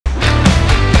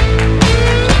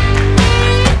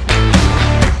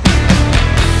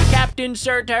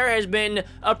Surtur has been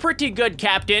a pretty good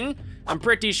captain. I'm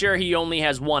pretty sure he only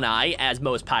has one eye, as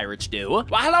most pirates do. Well,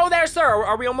 hello there, sir.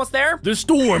 Are we almost there? The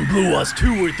storm blew us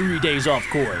 2 or 3 days off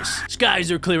course.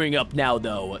 Skies are clearing up now,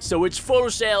 though, so it's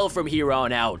full sail from here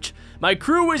on out. My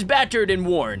crew is battered and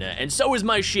worn, and so is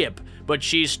my ship, but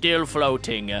she's still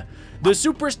floating. The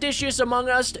superstitious among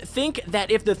us think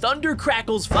that if the thunder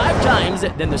crackles 5 times,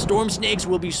 then the storm snakes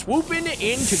will be swooping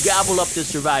in to gobble up the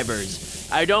survivors.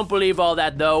 I don't believe all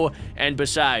that, though, and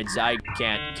besides, I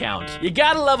can't count. You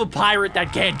gotta love a pirate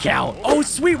that can't count. Oh,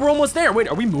 sweet, we're almost there. Wait,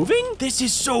 are we moving? This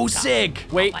is so sick.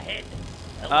 Wait.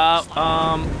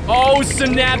 Oh,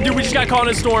 snap, dude, we just got caught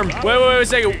in a storm. Wait a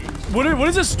second. What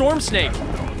is a storm snake?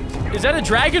 Is that a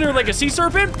dragon or like a sea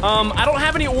serpent? I don't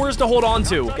have any oars to hold on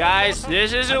to. Guys,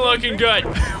 this isn't looking good.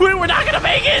 We're not gonna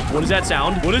make it. What does that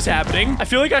sound? What is happening? I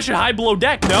feel like I should hide below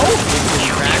deck, no?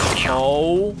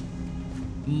 Oh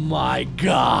my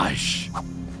gosh.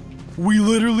 We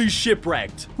literally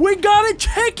shipwrecked. We got a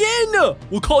chicken.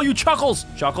 We'll call you Chuckles.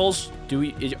 Chuckles, do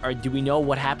we know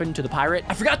what happened to the pirate?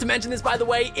 I forgot to mention this, by the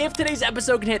way. If today's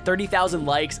episode can hit 30,000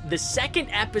 likes, the second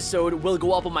episode will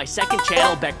go up on my second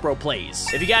channel,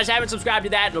 BeckBroPlays. If you guys haven't subscribed to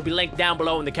that, it'll be linked down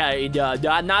below in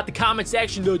the not the comment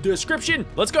section, the description.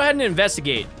 Let's go ahead and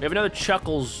investigate. We have another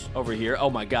Chuckles over here. Oh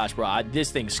my gosh, bro,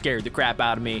 this thing scared the crap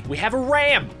out of me. We have a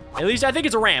ram. At least I think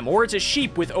it's a ram, or it's a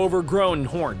sheep with overgrown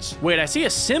horns. Wait, I see a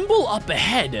symbol up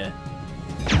ahead.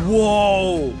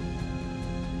 Whoa.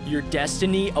 Your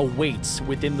destiny awaits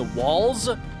within the walls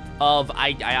of,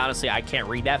 I honestly, I can't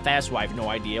read that fast, so I have no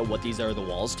idea what these are the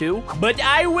walls to. But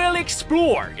I will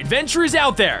explore. Adventure is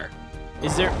out there.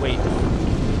 Is there, wait.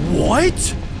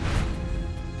 What?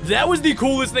 That was the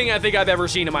coolest thing I think I've ever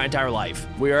seen in my entire life.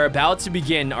 We are about to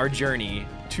begin our journey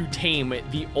to tame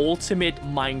the ultimate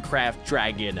Minecraft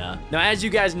dragon. Now, as you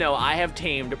guys know, I have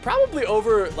tamed probably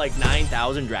over like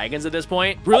 9,000 dragons at this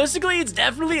point. Realistically, it's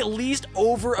definitely at least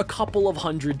over a couple of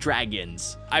 100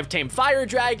 dragons. I've tamed fire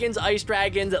dragons, ice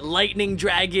dragons, lightning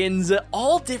dragons,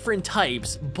 all different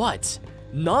types, but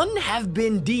none have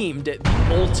been deemed the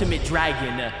ultimate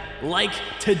dragon like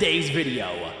today's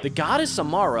video. The goddess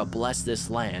Samara blessed this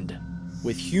land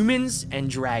with humans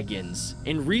and dragons.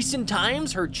 In recent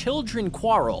times, her children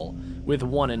quarrel with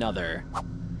one another.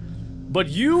 But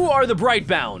you are the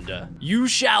Brightbound. You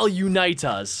shall unite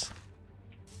us.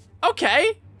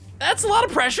 Okay, that's a lot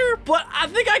of pressure, but I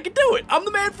think I can do it. I'm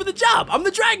the man for the job. I'm the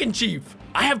Dragon Chief.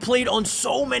 I have played on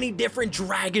so many different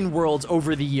dragon worlds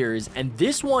over the years, and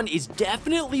this one is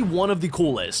definitely one of the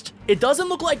coolest. It doesn't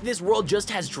look like this world just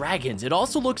has dragons. It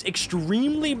also looks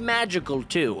extremely magical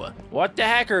too. What the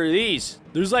heck are these?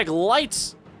 There's like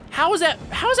lights. How is that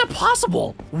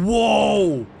possible?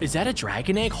 Whoa! Is that a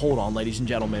dragon egg? Hold on, ladies and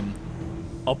gentlemen.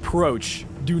 Approach.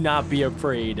 Do not be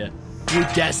afraid. Your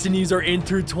destinies are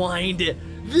intertwined.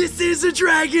 This is a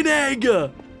dragon egg!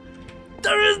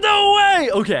 There is no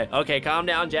way! Okay, calm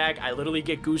down, Jack. I literally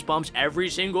get goosebumps every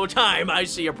single time I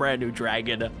see a brand new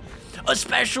dragon.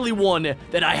 Especially one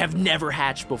that I have never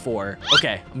hatched before.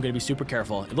 Okay, I'm gonna be super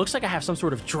careful. It looks like I have some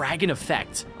sort of dragon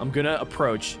effect. I'm gonna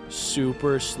approach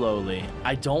super slowly.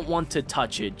 I don't want to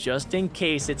touch it, just in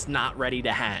case it's not ready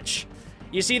to hatch.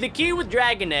 You see, the key with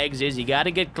dragon eggs is you gotta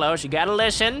get close, you gotta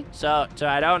listen. So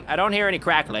I don't hear any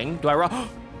crackling. Do I run?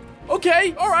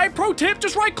 Okay, all right, pro tip,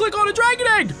 just right click on a dragon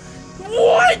egg.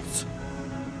 What?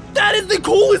 That is the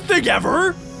coolest thing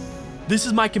ever! This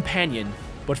is my companion,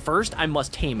 but first I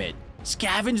must tame it.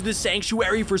 Scavenge the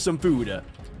sanctuary for some food.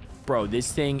 Bro,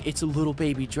 this thing, it's a little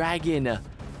baby dragon.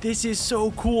 This is so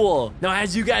cool. Now,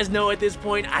 as you guys know at this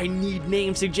point, I need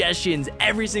name suggestions.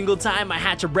 Every single time I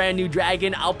hatch a brand new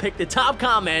dragon, I'll pick the top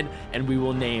comment and we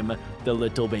will name the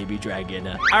little baby dragon.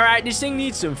 All right, this thing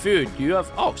needs some food. Do you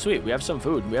have, oh, sweet, we have some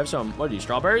food. We have some, what are these,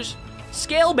 strawberries?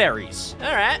 Scale berries.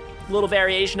 All right, a little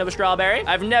variation of a strawberry.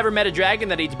 I've never met a dragon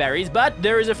that eats berries, but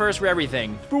there is a first for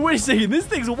everything. But wait a second, this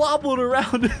thing's wobbling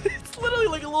around. It's literally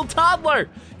like a little toddler.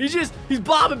 He's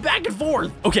bobbing back and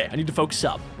forth. Okay, I need to focus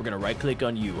up. We're gonna right click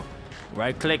on you.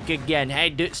 Right click again. Hey,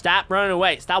 dude, stop running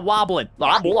away. Stop wobbling.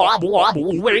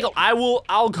 Wiggle.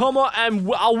 I'll come up and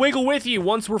I'll wiggle with you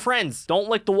once we're friends. Don't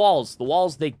lick the walls. The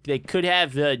walls, they could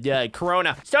have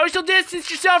corona. Social distance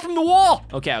yourself from the wall.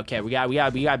 Okay, we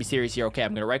gotta be serious here. Okay,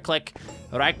 I'm gonna right click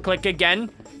again.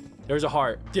 There's a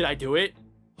heart. Did I do it?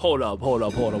 Hold up.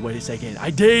 Wait a second. I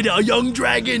did. A young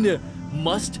dragon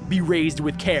must be raised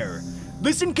with care.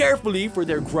 Listen carefully for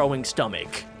their growing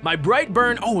stomach. My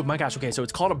Brightburn, oh my gosh, okay, so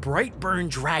it's called a Brightburn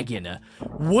dragon.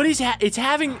 What is is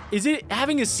it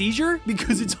having a seizure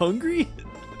because it's hungry?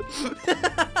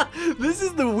 This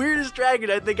is the weirdest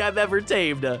dragon I think I've ever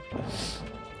tamed.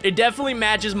 It definitely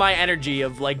matches my energy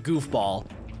of like goofball.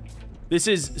 This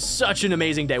is such an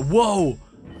amazing day. Whoa.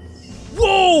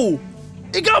 Whoa.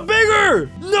 It got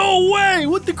bigger. No way.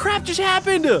 What the crap just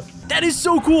happened? That is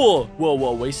so cool.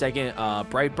 Whoa, wait a second.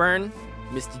 Brightburn,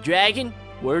 Mr. Dragon,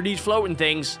 what are these floating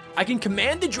things? I can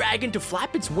command the dragon to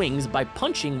flap its wings by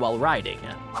punching while riding.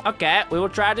 Okay, we will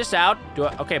try this out.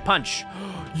 Okay, punch.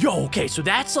 Yo, okay, so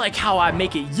that's like how I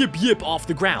make it yip off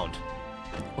the ground.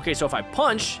 Okay, so if I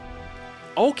punch,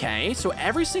 okay, so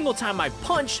every single time I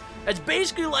punch, it's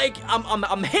basically like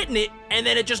I'm hitting it, and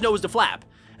then it just knows to flap.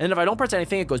 And then if I don't press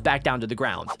anything, it goes back down to the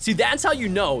ground. See, that's how you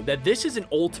know that this is an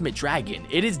ultimate dragon.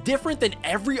 It is different than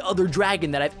every other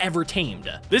dragon that I've ever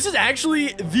tamed. This is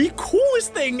actually the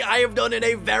coolest thing I have done in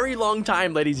a very long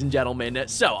time, ladies and gentlemen.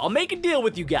 So I'll make a deal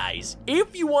with you guys.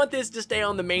 If you want this to stay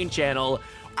on the main channel,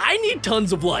 I need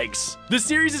tons of likes. The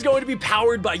series is going to be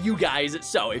powered by you guys,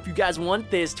 so if you guys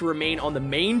want this to remain on the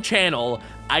main channel,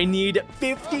 I need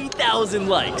 50,000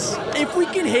 likes. If we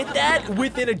can hit that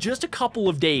within just a couple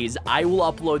of days, I will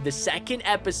upload the second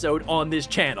episode on this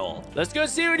channel. Let's go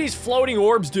see what these floating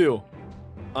orbs do.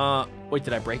 Wait,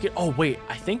 did I break it? Oh, wait,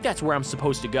 I think that's where I'm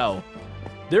supposed to go.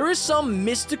 There is some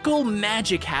mystical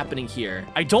magic happening here.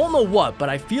 I don't know what, but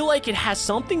I feel like it has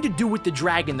something to do with the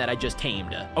dragon that I just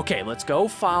tamed. Okay, let's go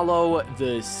follow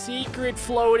the secret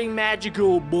floating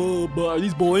magical... Are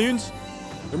these balloons?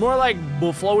 They're more like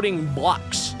floating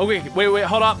blocks. Okay, wait,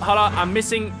 hold up. I'm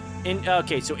missing...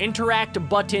 Okay, so interact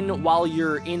button while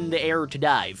you're in the air to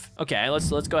dive. Okay, let's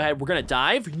go ahead. We're gonna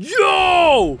dive.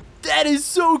 Yo! That is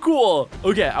so cool.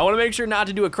 Okay, I want to make sure not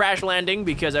to do a crash landing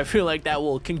because I feel like that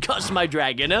will concuss my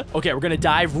dragon. Okay, we're gonna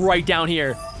dive right down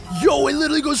here. Yo, it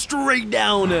literally goes straight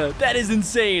down. That is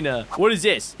insane. What is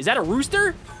this? Is that a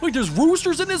rooster? Wait, there's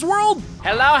roosters in this world?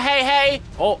 Hello, hey.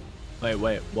 Oh,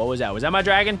 wait, what was that? Was that my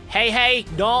dragon? Hey,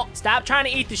 don't stop trying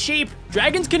to eat the sheep.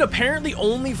 Dragons can apparently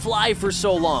only fly for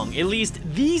so long, at least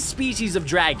these species of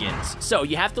dragons. So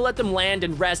you have to let them land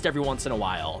and rest every once in a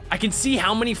while. I can see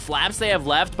how many flaps they have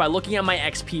left by looking at my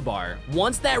XP bar.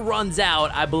 Once that runs out,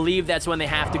 I believe that's when they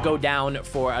have to go down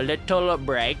for a little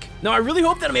break. Now, I really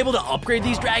hope that I'm able to upgrade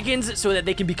these dragons so that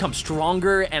they can become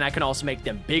stronger, and I can also make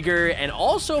them bigger, and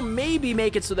also maybe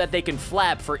make it so that they can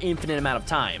flap for infinite amount of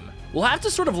time. We'll have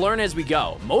to sort of learn as we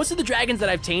go. Most of the dragons that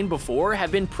I've tamed before have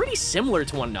been pretty similar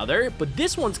to one another, but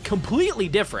this one's completely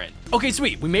different. Okay,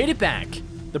 sweet, we made it back.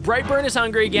 The Brightburn is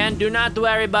hungry again. Do not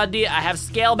worry, buddy. I have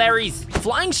scale berries.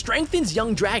 Flying strengthens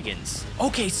young dragons.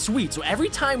 Okay, sweet. So every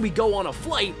time we go on a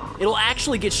flight, it'll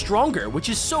actually get stronger, which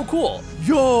is so cool.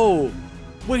 Yo,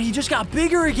 wait, he just got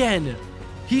bigger again.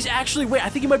 He's actually, wait, I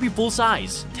think he might be full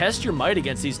size. Test your might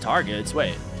against these targets.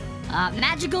 Wait.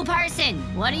 Magical person,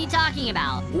 what are you talking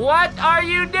about? What are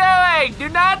you doing? Do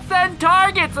not send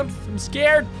targets. I'm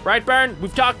scared. Brightburn,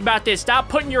 we've talked about this. Stop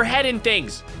putting your head in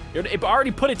things. It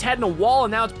already put its head in a wall,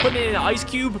 and now it's putting it in an ice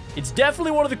cube. It's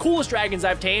definitely one of the coolest dragons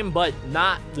I've tamed, but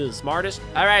not the smartest.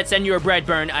 All right, Senor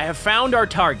Brightburn, I have found our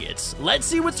targets. Let's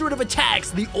see what sort of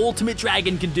attacks the ultimate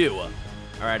dragon can do. All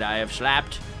right, I have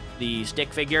slapped the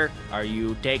stick figure. Are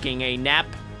you taking a nap?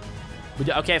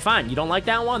 Okay, fine. You don't like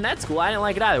that one? That's cool. I didn't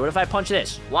like it either. What if I punch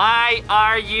this? Why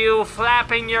are you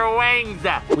flapping your wings?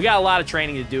 We got a lot of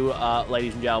training to do,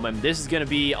 ladies and gentlemen. This is going to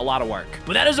be a lot of work,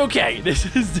 but that is okay.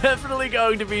 This is definitely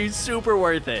going to be super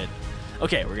worth it.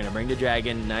 Okay, we're going to bring the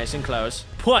dragon nice and close.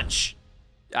 Punch.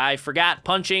 I forgot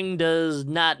punching does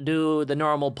not do the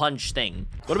normal punch thing.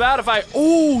 What about if I...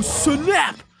 Oh,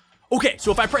 snap. Okay,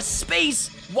 so if I press space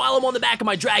while I'm on the back of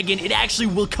my dragon, it actually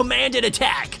will command an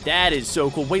attack. That is so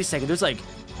cool. Wait a second, there's like,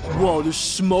 whoa, there's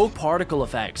smoke particle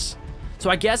effects. So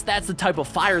I guess that's the type of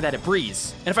fire that it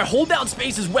breathes. And if I hold down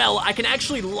space as well, I can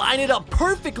actually line it up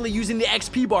perfectly using the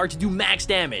XP bar to do max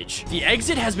damage. The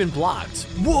exit has been blocked.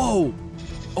 Whoa.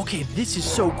 Okay, this is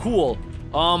so cool.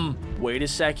 Wait a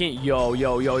second. Yo,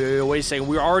 wait a second.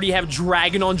 We already have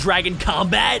dragon on dragon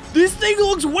combat? This thing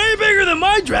looks way bigger than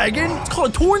my dragon. It's called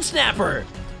a Torn Snapper.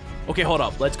 Okay, hold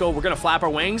up. Let's go. We're gonna flap our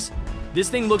wings. This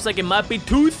thing looks like it might be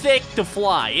too thick to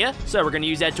fly. So we're gonna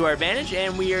use that to our advantage,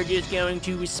 and we are just going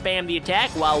to spam the attack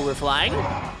while we're flying.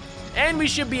 And we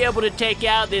should be able to take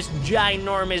out this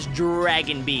ginormous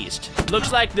dragon beast.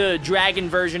 Looks like the dragon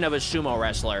version of a sumo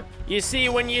wrestler. You see,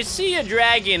 when you see a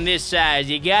dragon this size,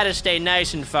 you gotta stay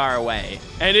nice and far away.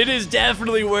 And it is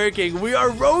definitely working. We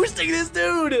are roasting this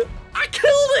dude. I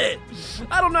killed it.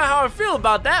 I don't know how I feel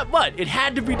about that, but it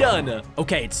had to be done.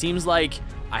 Okay, it seems like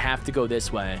I have to go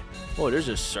this way. Oh, there's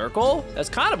a circle? That's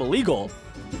kind of illegal.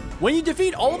 When you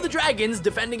defeat all of the dragons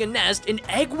defending a nest, an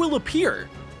egg will appear.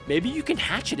 maybe you can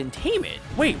hatch it and tame it.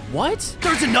 Wait, what?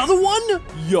 There's another one?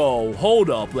 Yo, hold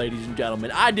up, ladies and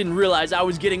gentlemen. I didn't realize I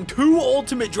was getting 2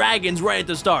 ultimate dragons right at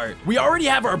the start. We already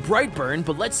have our Brightburn,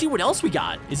 but let's see what else we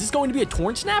got. Is this going to be a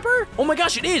Torn Snapper? Oh my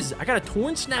gosh, it is. I got a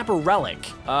Torn Snapper relic.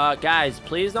 Guys,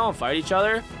 please don't fight each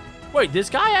other. Wait, this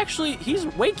guy actually, he's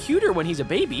way cuter when he's a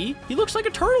baby. He looks like a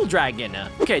turtle dragon.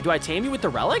 Okay, do I tame you with the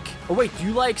relic? Oh wait, do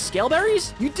you like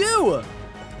scaleberries? You do.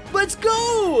 Let's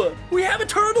go! We have a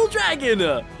turtle dragon!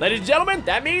 Ladies and gentlemen,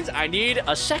 that means I need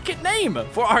a second name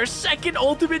for our second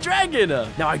ultimate dragon.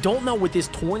 Now, I don't know what this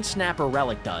Torn Snapper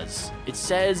relic does. It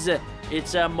says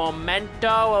it's a memento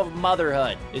of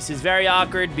motherhood. This is very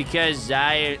awkward because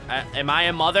am I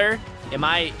a mother? Am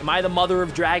I the mother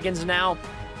of dragons now?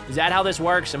 Is that how this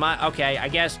works? Am I? Okay, I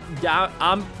guess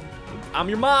I'm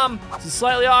your mom. This is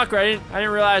slightly awkward. I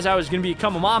didn't realize I was gonna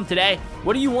become a mom today.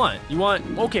 What do you want? You want,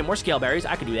 okay, more scale berries.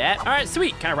 I can do that. All right,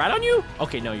 sweet. Can I ride on you?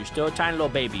 Okay, no, you're still a tiny little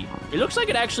baby. It looks like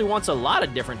it actually wants a lot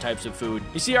of different types of food.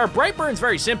 You see, our Brightburn's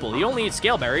very simple. He only eats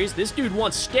scale berries. This dude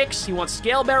wants sticks. He wants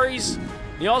scale berries.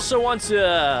 He also wants,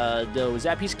 is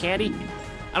that a piece of candy?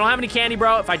 I don't have any candy,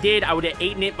 bro. If I did, I would have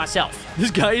eaten it myself.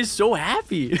 This guy is so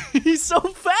happy. He's so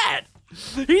fat.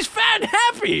 He's fat and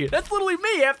happy. That's literally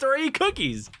me after I eat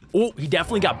cookies. Oh, he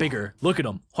definitely got bigger. Look at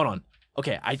him. Hold on.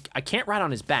 Okay, I can't ride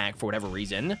on his back for whatever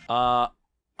reason.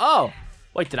 Oh.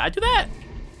 Wait, did I do that?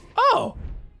 Oh.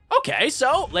 Okay,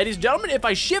 so, ladies and gentlemen, if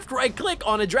I shift right-click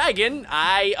on a dragon,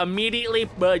 I immediately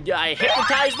I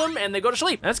hypnotize them and they go to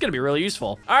sleep. That's gonna be really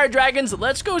useful. All right, dragons,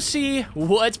 let's go see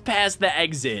what's past the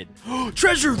exit.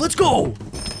 Treasure, let's go.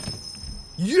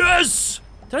 Yes.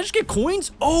 Did I just get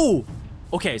coins? Oh.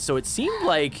 Okay, so it seemed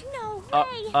like... No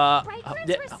way! Brightburns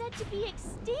were said to be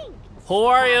extinct. Who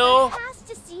are you? Has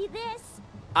to see this.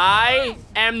 I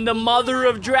am the mother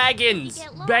of dragons,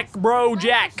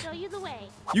 BeckBroJack. Show you the way.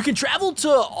 You can travel to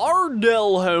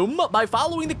Ardelholm by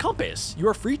following the compass. You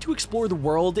are free to explore the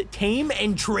world, tame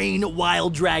and train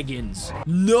wild dragons.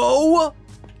 No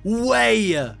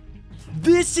way!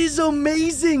 This is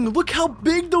amazing! Look how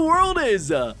big the world is!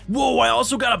 Whoa, I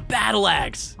also got a battle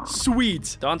axe.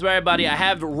 Sweet. Don't worry, buddy. I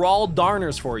have raw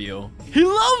darners for you. He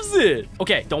loves it!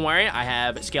 Okay, don't worry. I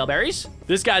have scale berries.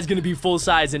 This guy's gonna be full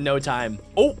size in no time.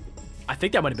 Oh, I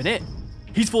think that might have been it.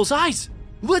 He's full size.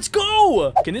 Let's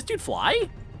go! Can this dude fly?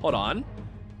 Hold on.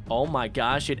 Oh my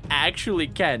gosh, it actually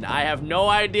can. I have no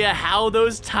idea how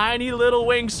those tiny little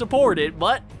wings support it,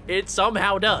 but it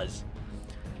somehow does.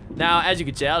 Now, as you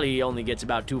can tell, he only gets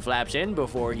about 2 flaps in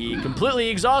before he completely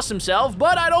exhausts himself,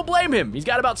 but I don't blame him. He's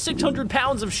got about 600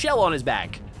 pounds of shell on his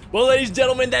back. Well, ladies and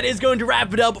gentlemen, that is going to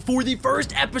wrap it up for the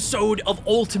first episode of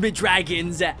Ultimate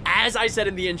Dragons. As I said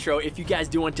in the intro, if you guys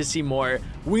do want to see more,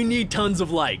 we need tons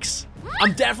of likes.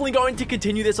 I'm definitely going to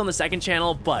continue this on the second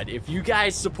channel, but if you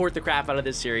guys support the crap out of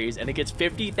this series and it gets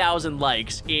 50,000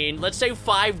 likes in, let's say,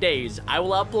 5 days, I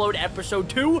will upload episode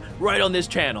 2 right on this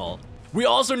channel. We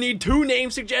also need 2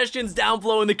 name suggestions down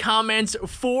below in the comments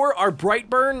for our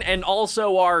Brightburn and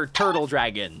also our turtle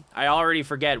dragon. I already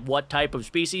forget what type of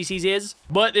species he is,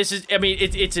 but this is, I mean,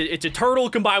 it's a turtle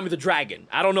combined with a dragon.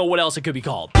 I don't know what else it could be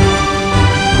called.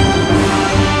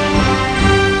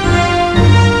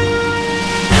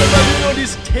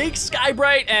 Just take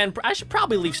Skybright, and I should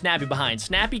probably leave Snappy behind.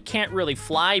 Snappy can't really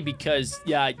fly because,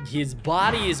 yeah, his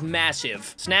body is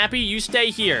massive. Snappy, you stay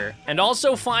here, and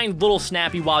also find little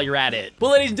Snappy while you're at it.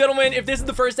 Well, ladies and gentlemen, if this is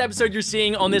the first episode you're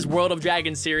seeing on this World of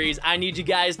Dragons series, I need you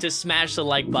guys to smash the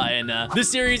like button.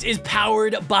 This series is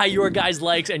powered by your guys'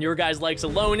 likes, and your guys' likes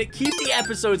alone keep the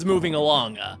episodes moving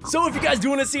along. So if you guys do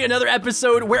want to see another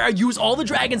episode where I use all the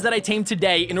dragons that I tamed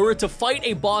today in order to fight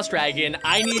a boss dragon,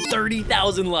 I need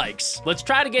 30,000 likes. Let's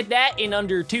try to get that in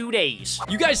under 2 days.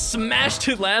 You guys smashed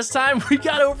it last time. We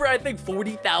got over, I think,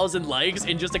 40,000 likes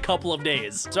in just a couple of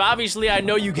days. So obviously, I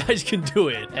know you guys can do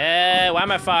it. Why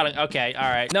am I falling? Okay, all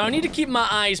right. Now, I need to keep my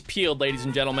eyes peeled, ladies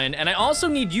and gentlemen, and I also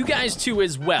need you guys to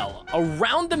as well.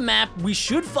 Around the map, we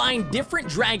should find different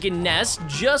dragon nests,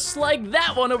 just like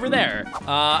that one over there.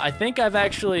 I think I've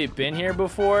actually been here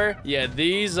before. Yeah,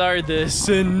 these are the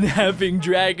snapping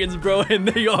dragons, bro, and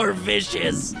they are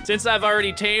vicious. Since I've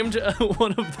already tamed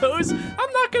one of those,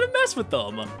 I'm not gonna mess with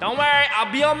them. Don't worry,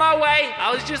 I'll be on my way.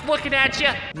 I was just looking at you.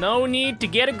 No need to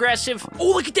get aggressive.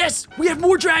 Oh, look at this. We have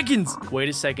more dragons. Wait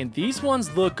a second. These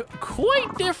ones look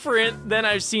quite different than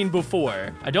I've seen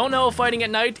before. I don't know if fighting at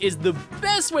night is the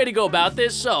best way to go about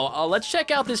this, so let's check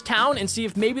out this town and see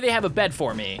if maybe they have a bed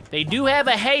for me. They do have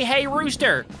a hey, hey,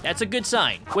 rooster. That's a good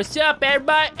sign. What's up,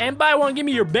 everybody? Anybody want to give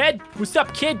me your bed? What's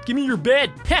up, kid? Give me your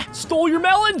bed. Heh, stole your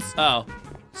melons. Oh.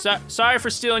 Sorry for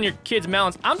stealing your kid's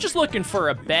melons. I'm just looking for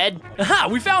a bed. Aha,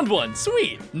 we found one.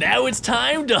 Sweet. Now it's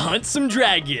time to hunt some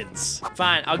dragons.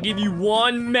 Fine, I'll give you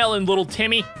one melon, little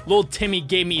Timmy. Little Timmy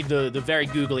gave me the very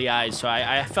googly eyes, so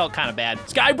I felt kind of bad.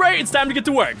 Skybright, it's time to get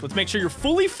to work. Let's make sure you're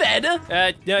fully fed.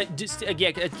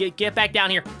 Get back down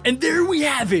here. And there we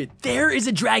have it. There is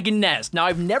a dragon nest. Now,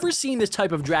 I've never seen this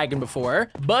type of dragon before,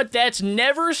 but that's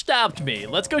never stopped me.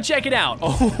 Let's go check it out.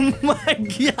 Oh my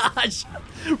gosh.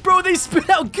 Bro, they spit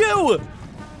out goo.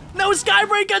 No,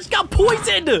 Skybright got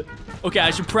poisoned. Okay,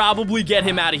 I should probably get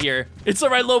him out of here. It's all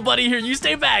right, little buddy. Here, you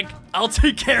stay back. I'll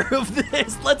take care of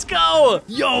this. Let's go.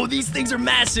 Yo, these things are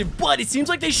massive, but it seems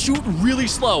like they shoot really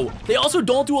slow. They also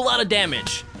don't do a lot of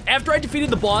damage. After I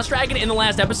defeated the boss dragon in the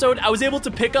last episode, I was able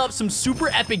to pick up some super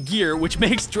epic gear, which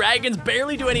makes dragons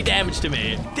barely do any damage to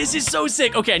me. This is so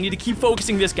sick. Okay, I need to keep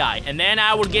focusing this guy, and then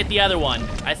I will get the other one.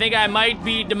 I think I might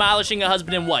be demolishing a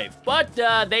husband and wife, but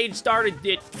they started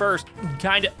it first,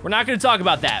 kinda. We're not gonna talk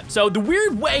about that. So the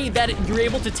weird way that you're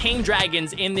able to tame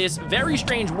dragons in this very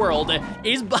strange world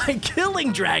is by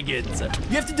killing dragons.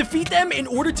 You have to defeat them in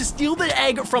order to steal the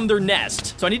egg from their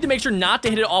nest. So I need to make sure not to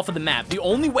hit it off of the map. The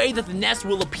only way that the nest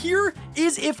will appear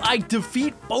is if I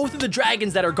defeat both of the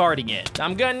dragons that are guarding it.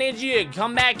 I'm gonna need you to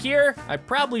come back here. I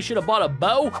probably should have bought a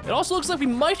bow. It also looks like we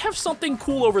might have something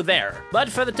cool over there. But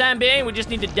for the time being, we just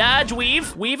need to dodge,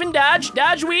 weave and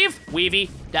dodge, weave. Weavy,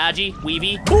 dodgy,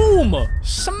 weavy. Boom!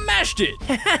 Smashed it.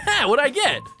 What'd I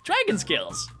get? Dragon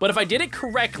skills. But if I did it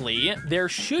correctly, there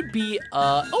should be,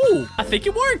 oh, I think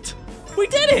it worked. We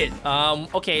did it!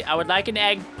 Okay, I would like an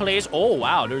egg, please. Oh,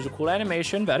 wow, there's a cool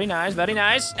animation. Very nice, very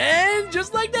nice. And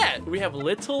just like that, we have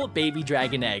little baby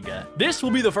dragon egg. This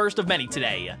will be the first of many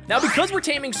today. Now, because we're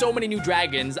taming so many new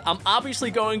dragons, I'm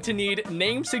obviously going to need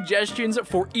name suggestions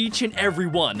for each and every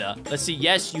one. Let's see,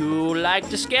 yes, you like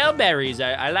the scaleberries.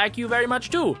 I like you very much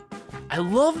too. I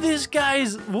love this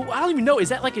guy's, well, I don't even know, is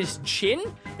that like his chin?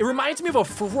 It reminds me of a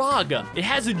frog. It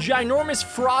has a ginormous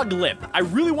frog lip. I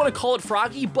really want to call it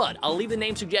Froggy, but I'll leave the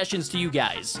name suggestions to you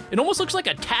guys. It almost looks like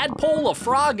a tadpole, a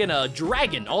frog, and a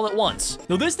dragon all at once.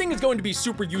 Now, this thing is going to be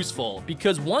super useful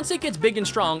because once it gets big and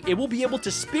strong, it will be able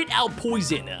to spit out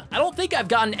poison. I don't think I've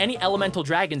gotten any elemental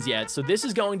dragons yet, so this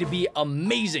is going to be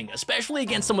amazing, especially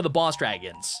against some of the boss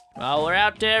dragons. While we're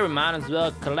out there, we might as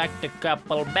well collect a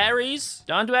couple berries.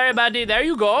 Don't worry, buddy. There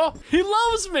you go. He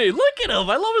loves me. Look at him.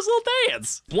 I love his little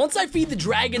dance. Once I feed the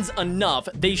dragons enough,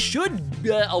 they should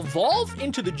evolve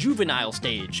into the juvenile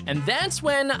stage. And that's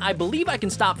when I believe I can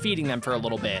stop feeding them for a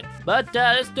little bit. But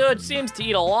this dude seems to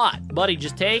eat a lot. Buddy,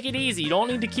 just take it easy. You don't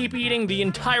need to keep eating the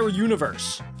entire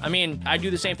universe. I mean, I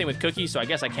do the same thing with cookies, so I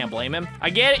guess I can't blame him.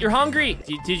 I get it. You're hungry.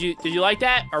 Did you like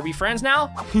that? Are we friends now?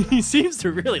 He seems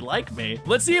to really like me.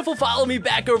 Let's see if he'll follow me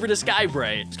back over to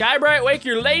Skybright. Skybright, wake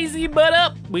your lazy butt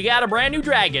up. We got a brand new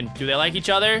dragon. Do they like each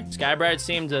other? Skybright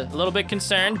seemed a little bit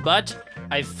concerned, but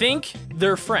I think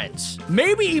they're friends.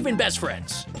 Maybe even best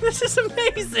friends. This is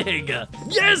amazing.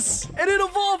 Yes! And it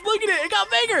evolved. Look at it. It got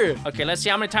bigger. Okay, let's see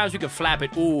how many times we can flap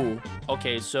it. Ooh.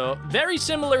 Okay, so very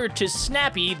similar to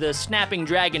Snappy, the snapping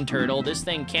dragon turtle. This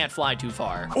thing can't fly too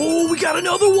far. Oh, we got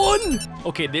another one.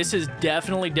 Okay, this is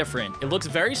definitely different. It looks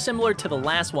very similar to the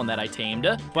last one that I tamed,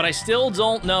 but I still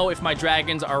don't know if my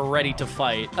dragons are ready to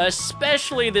fight,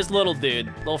 especially this little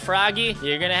dude. Little Froggy,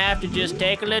 you're gonna have to just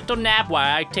take a little nap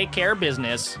while I take care of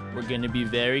business. We're gonna be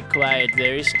very quiet,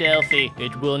 very stealthy.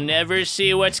 It will never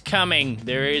see what's coming.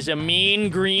 There is a mean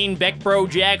green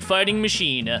BeckBroJack fighting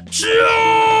machine.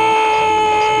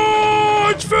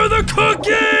 Charge for the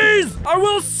cookies! I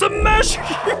will smash your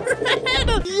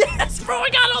head! Yes, bro, I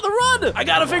got it on the run! I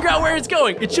gotta figure out where it's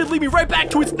going. It should lead me right back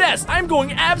to its nest. I'm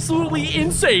going absolutely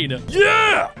insane.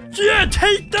 Yeah! Yeah,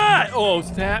 take that! Oh,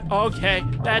 snap. Okay,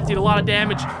 that did a lot of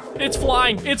damage. It's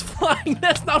flying. It's flying.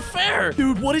 That's not fair.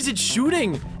 Dude, what is it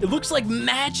shooting? It looks like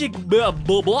magic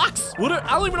blocks. I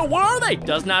don't even know. What are they?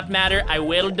 Does not matter. I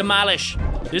will demolish.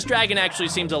 This dragon actually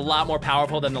seems a lot more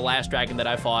powerful than the last dragon that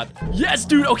I fought. Yes,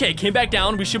 dude. Okay, came back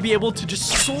down. We should be able to just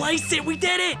slice it. We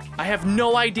did it. I have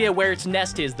no idea where its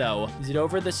nest is, though. Is it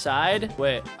over the side?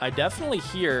 Wait, I definitely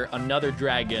hear another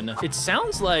dragon. It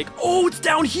sounds like, oh, it's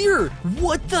down here.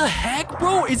 What the heck,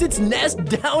 bro? Is its nest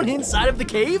down inside of the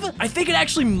cave? I think it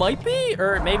actually might be,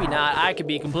 or maybe not. I could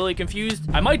be completely confused.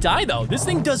 I might die, though. This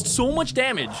thing does so much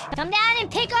damage. Come down and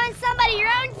pick on somebody your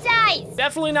own size.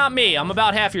 Definitely not me. I'm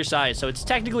about half your size, so it's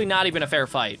technically not even a fair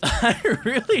fight. I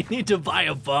really need to buy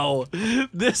a bow.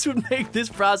 This would make this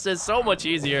process so much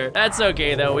easier. That's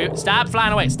okay, though. Stop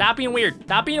flying away. Stop being weird.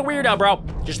 Stop being a weirdo, bro.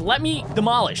 Just let me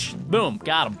demolish. Boom,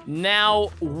 got him.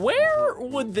 Now, where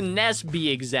would the nest be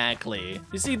exactly?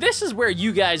 You see, this is where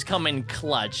you guys come in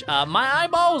clutch. My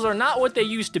eyeballs are not what they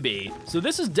used to be. So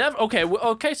this is okay,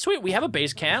 okay, sweet. We have a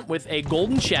base camp with a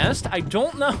golden chest. I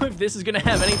don't know if this is gonna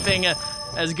have anything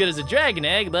as good as a dragon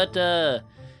egg, but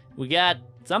we got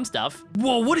some stuff.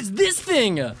 Whoa, what is this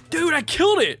thing? Dude, I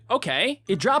killed it. Okay,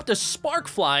 it dropped a spark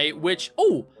fly, which,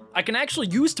 oh, I can actually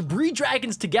use to breed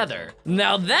dragons together.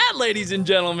 Now that, ladies and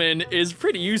gentlemen, is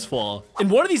pretty useful. In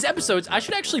one of these episodes, I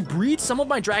should actually breed some of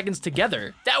my dragons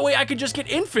together. That way I could just get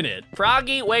infinite.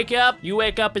 Froggy, wake up. You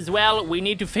wake up as well. We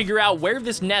need to figure out where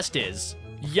this nest is.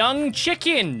 Young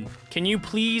chicken, can you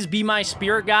please be my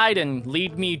spirit guide and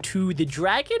lead me to the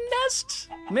dragon nest?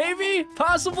 Maybe?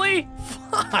 Possibly?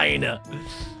 Fine.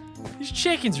 These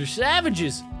chickens are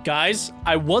savages. Guys,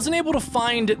 I wasn't able to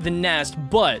find the nest,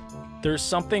 but there's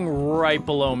something right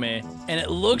below me, and it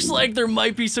looks like there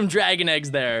might be some dragon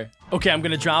eggs there. Okay, I'm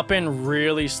gonna drop in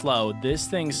really slow. This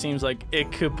thing seems like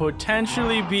it could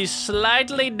potentially be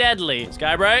slightly deadly.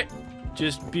 Skybright,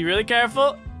 just be really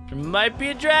careful. There might be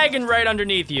a dragon right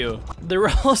underneath you. There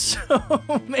are also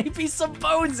maybe some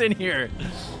bones in here.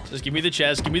 Just give me the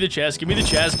chest, give me the chest, give me the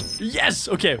chest. Yes,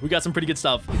 okay, we got some pretty good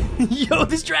stuff. Yo,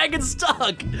 this dragon's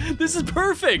stuck. This is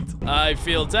perfect. I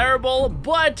feel terrible,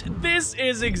 but this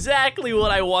is exactly what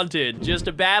I wanted. Just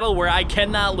a battle where I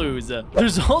cannot lose.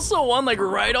 There's also one like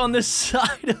right on the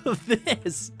side of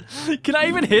this. Can I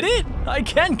even hit it? I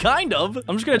can, kind of.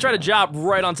 I'm just gonna try to drop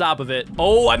right on top of it.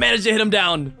 Oh, I managed to hit him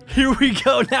down. Here we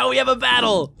go, now we have a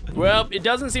battle. Well, it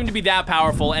doesn't seem to be that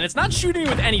powerful, and it's not shooting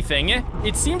with anything.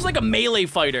 It seems like a melee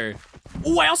fighter.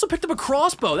 Oh, I also picked up a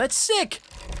crossbow. That's sick.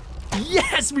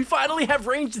 Yes, we finally have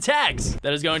ranged attacks.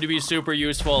 That is going to be super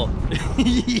useful.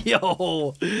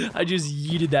 Yo, I just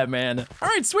yeeted that man. All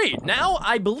right, sweet. Now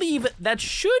I believe that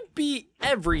should be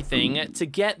everything to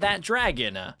get that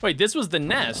dragon. Wait, this was the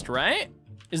nest, right?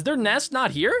 Is their nest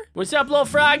not here? What's up, little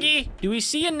froggy? Do we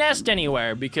see a nest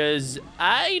anywhere? Because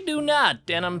I do not,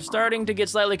 and I'm starting to get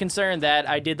slightly concerned that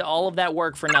I did all of that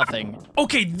work for nothing.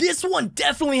 Okay, this one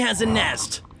definitely has a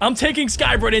nest. I'm taking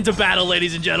Skybird into battle,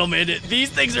 ladies and gentlemen. These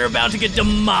things are about to get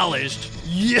demolished.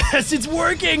 Yes, it's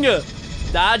working.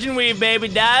 Dodge and weave, baby,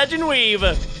 dodge and weave.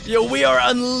 Yo, we are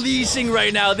unleashing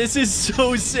right now. This is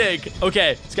so sick.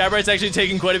 Okay, Skybright's actually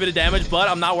taking quite a bit of damage, but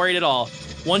I'm not worried at all.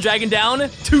 One dragon down,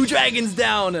 two dragons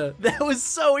down. That was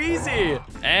so easy.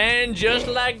 And just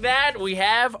like that, we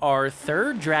have our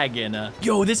third dragon.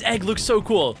 Yo, this egg looks so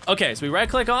cool. Okay, so we right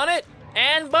click on it.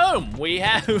 And boom, we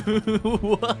have,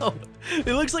 whoa, it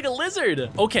looks like a lizard.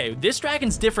 Okay, this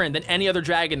dragon's different than any other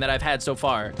dragon that I've had so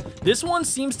far. This one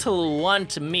seems to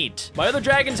want meat. My other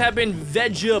dragons have been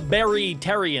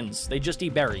vegetarians. They just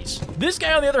eat berries. This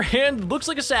guy, on the other hand, looks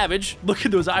like a savage. Look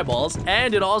at those eyeballs.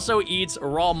 And it also eats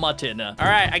raw mutton. All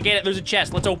right, I get it. There's a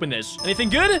chest. Let's open this. Anything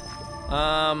good?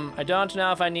 I don't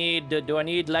know if I need, do I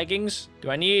need leggings?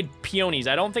 Do I need peonies?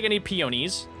 I don't think I need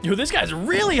peonies. Yo, this guy's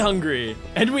really hungry.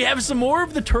 And we have some more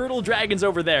of the turtle dragons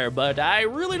over there, but I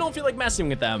really don't feel like messing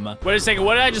with them. Wait a second,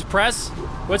 what did I just press?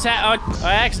 What's I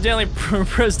accidentally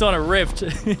pressed on a rift.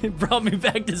 It brought me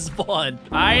back to spawn.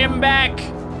 I am back.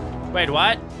 Wait,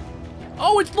 what?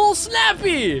 Oh, it's Little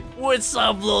Snappy. What's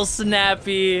up, Little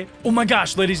Snappy? Oh my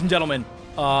gosh, ladies and gentlemen.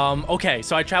 Okay,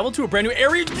 so I traveled to a brand new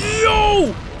area.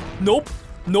 Yo! Nope.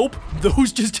 Nope.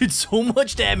 Those just did so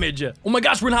much damage. Oh my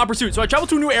gosh, we're in hot pursuit. So I traveled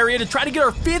to a new area to try to get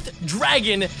our 5th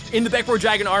dragon in the BeckBro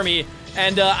Dragon army.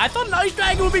 And I thought an ice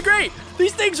dragon would be great.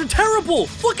 These things are terrible.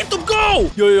 Look at them go.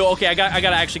 Yo, okay, I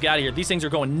gotta actually get out of here. These things are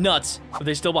going nuts. Are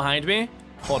they still behind me?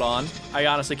 Hold on. I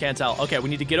honestly can't tell. Okay, we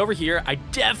need to get over here. I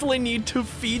definitely need to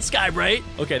feed Skybright.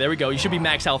 Okay, there we go. You should be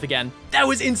max health again. That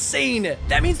was insane.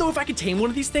 That means, though, if I could tame one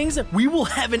of these things, we will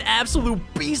have an absolute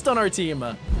beast on our team.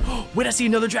 Wait, I see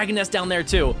another dragon nest down there,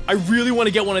 too. I really want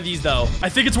to get one of these, though. I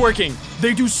think it's working.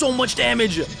 They do so much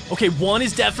damage. Okay, one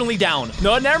is definitely down.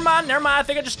 No, never mind. Never mind. I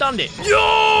think I just stunned it.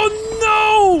 Yo,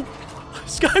 no!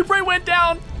 Skybright went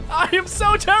down. I am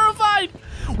so terrified.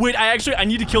 Wait, I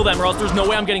need to kill them or else there's no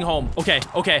way I'm getting home. Okay.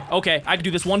 I can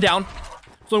do this. One down.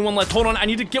 There's only one left. Hold on. I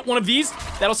need to get one of these.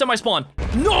 That'll set my spawn.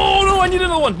 No, I need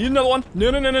another one.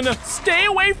 No. Stay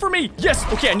away from me. Yes.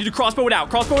 Okay, I need to crossbow it out.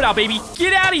 Crossbow it out, baby.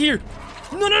 Get out of here.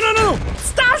 No.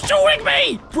 Stop shooting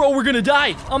me. Bro, we're gonna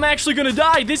die. I'm actually gonna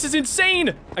die. This is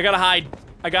insane. I gotta hide.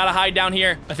 I gotta hide down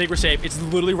here. I think we're safe. It's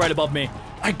literally right above me.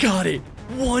 I got it.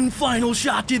 One final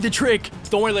shot did the trick.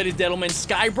 Don't worry, ladies and gentlemen.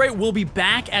 Skybright will be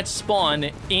back at spawn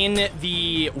in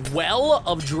the Well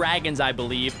of Dragons, I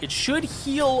believe. It should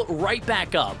heal right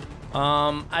back up.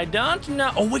 I don't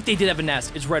know. Oh, wait, they did have a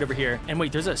nest. It's right over here. And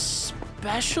wait, there's a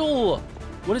special...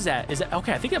 What is that? Is that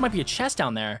okay? I think that might be a chest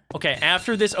down there. Okay,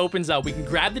 after this opens up, we can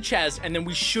grab the chest, and then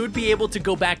we should be able to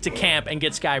go back to camp and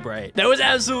get Skybright. That was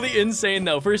absolutely insane,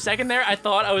 though. For a second there, I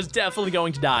thought I was definitely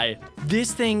going to die.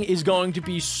 This thing is going to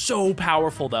be so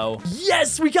powerful, though.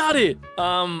 Yes, we got it.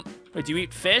 Wait, do you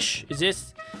eat fish? Is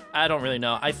this... I don't really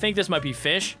know. I think this might be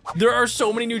fish. There are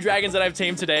so many new dragons that I've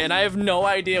tamed today, and I have no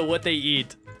idea what they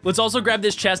eat. Let's also grab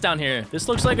this chest down here. This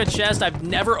looks like a chest I've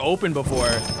never opened before.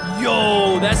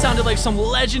 Yo, that sounded like some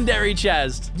legendary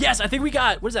chest. Yes, I think we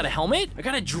got, what is that, a helmet? I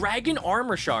got a dragon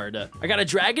armor shard. I got a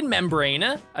dragon membrane.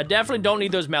 I definitely don't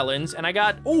need those melons. And I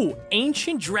got, oh,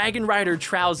 ancient dragon rider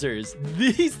trousers.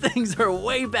 These things are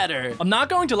way better. I'm not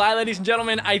going to lie, ladies and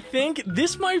gentlemen. I think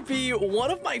this might be one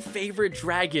of my favorite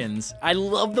dragons. I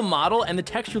love the model and the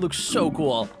texture looks so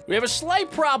cool. We have a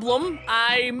slight problem.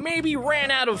 I maybe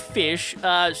ran out of fish.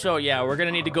 So yeah, we're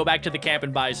gonna need to go back to the camp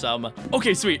and buy some.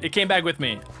 Okay, sweet, it came back with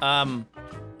me.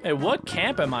 Hey, what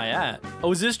camp am I at?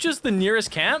 Oh, is this just the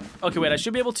nearest camp? Okay, wait, I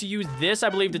should be able to use this, I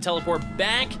believe, to teleport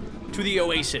back to the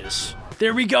oasis.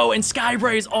 There we go, and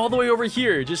Skybright is all the way over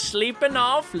here, just sleeping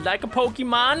off like a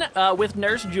Pokemon with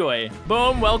Nurse Joy.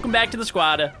 Boom, welcome back to the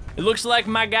squad. It looks like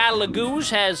my guy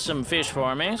Lagoose has some fish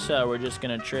for me, so we're just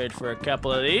gonna trade for a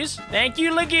couple of these. Thank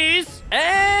you, Lagoose.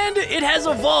 And it has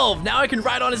evolved. Now I can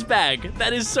ride on his back.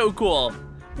 That is so cool.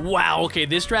 Wow, okay,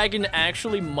 this dragon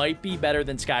actually might be better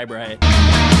than Skybright.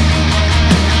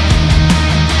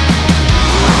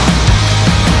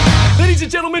 Ladies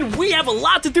and gentlemen, we have a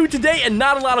lot to do today and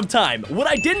not a lot of time. What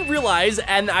I didn't realize,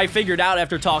 and I figured out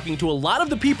after talking to a lot of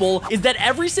the people, is that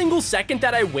every single second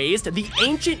that I waste, the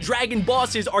ancient dragon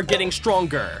bosses are getting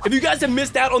stronger. If you guys have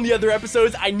missed out on the other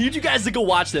episodes, I need you guys to go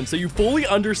watch them so you fully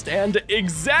understand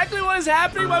exactly what is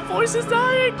happening. My voice is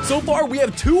dying. So far, we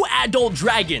have 2 adult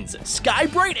dragons,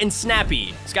 Skybright and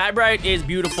Snappy. Skybright is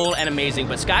beautiful and amazing,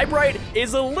 but Skybright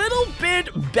is a little bit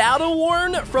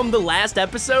battle-worn from the last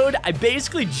episode. I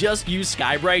basically just used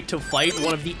Skybright to fight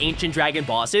one of the ancient dragon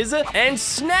bosses, and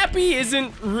Snappy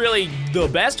isn't really the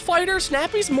best fighter.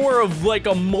 Snappy's more of like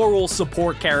a moral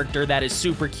support character that is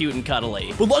super cute and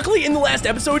cuddly. But luckily in the last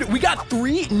episode, we got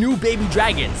 3 new baby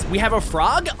dragons. We have a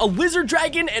frog, a lizard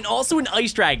dragon, and also an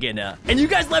ice dragon. And you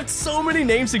guys left so many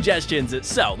name suggestions.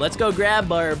 So let's go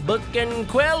grab our book and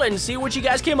quill and see what you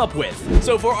guys came up with.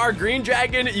 So for our green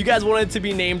dragon, you guys wanted to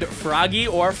be named Froggy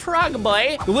or Frog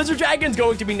Boy. The lizard dragon's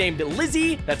going to be named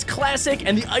Lizzie. That's classic.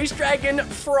 And the ice dragon,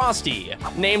 Frosty,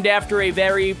 named after a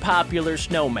very popular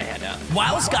snowman.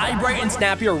 While Skybright and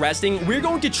Snappy are resting, we're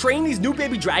going to train these new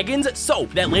baby dragons so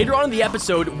that later on in the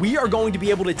episode, we are going to be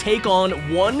able to take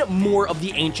on 1 more of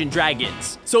the ancient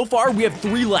dragons. So far, we have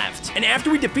 3 left. And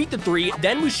after we defeat the 3,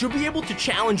 then we should be able to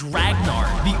challenge Ragnar,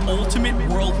 the ultimate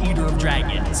world eater of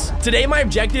dragons. Today, my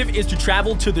objective is to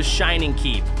travel to the Shining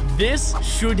Keep. This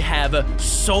should have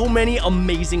so many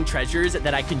amazing treasures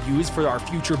that I can use for our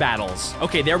future battles.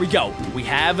 Okay, there we go. We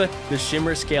have the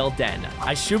Shimmer Scale Den.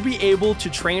 I should be able to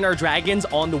train our dragons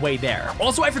on the way there.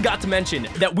 Also, I forgot to mention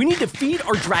that we need to feed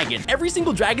our dragon. Every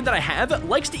single dragon that I have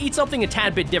likes to eat something a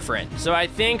tad bit different. So I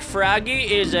think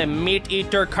Froggy is a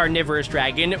meat-eater carnivorous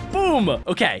dragon. Boom!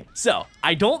 Okay, so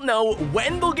I don't know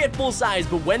when they'll get full size,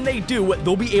 but when they do,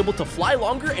 they'll be able to fly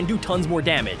longer and do tons more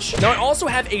damage. Now, I also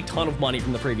have a ton of money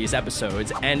from the previous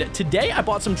episodes, and today I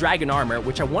bought some dragon armor,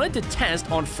 which I wanted to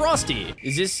test on Frosty.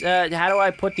 Is this, how do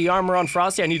I put the armor on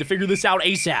Frosty? I need to figure this out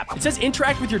ASAP. It says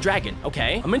interact with your dragon.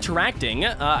 Okay, I'm interacting.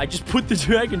 I just put the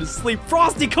dragon to sleep.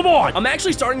 Frosty, come on! I'm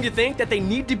actually starting to think that they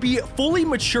need to be fully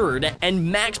matured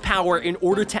and max power in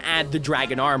order to add the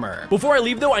dragon armor. Before I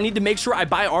leave, though, I need to make sure I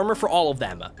buy armor for all of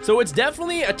them. So it's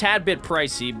definitely a tad bit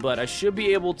pricey, but I should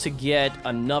be able to get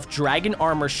enough dragon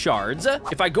armor shards.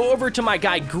 If I go over to my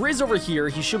guy Grizz over here,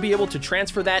 he should be able to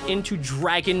transfer that into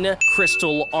dragon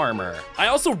crystal armor. I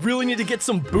also really need to get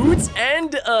some boots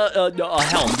and a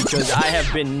helm because I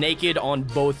have been naked on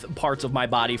both parts of my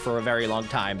body for a very long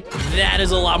time. That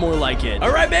is a lot more like it.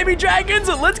 All right, baby dragons,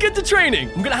 let's get to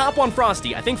training. I'm gonna hop on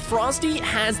Frosty. I think Frosty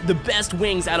has the best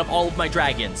wings out of all of my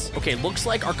dragons. Okay, looks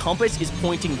like our compass is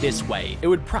pointing this way. It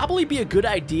would probably be a good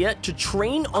idea to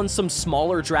train on some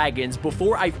smaller dragons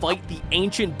before I fight the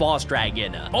ancient boss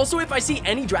dragon. Also, if I see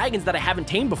any dragons that I haven't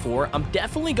tamed before, I'm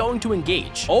definitely going to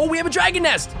engage. Oh, we have a dragon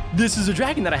nest. This is a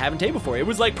dragon that I haven't tamed before. It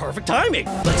was like perfect timing.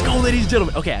 Let's go, ladies and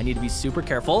gentlemen. Okay, I need to be super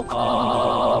careful.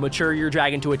 Mature your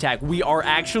dragon to attack. We are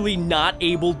actually not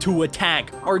able to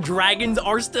attack. Our dragons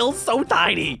are still so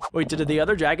tiny. Wait, did the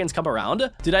other dragons come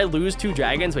around? Did I lose 2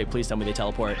 dragons? Wait, please tell me they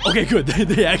teleport. Okay, good.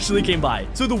 They actually came by.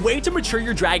 So the way to mature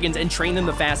your dragons and train them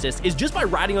the fastest is just by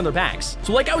riding on their backs.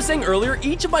 So like I was saying earlier,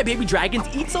 each of my baby dragons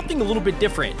eat something a little bit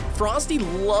different. Frosty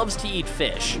loves to eat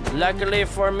fish. Luckily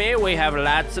for me, we have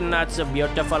lots and lots of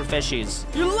beautiful fishies.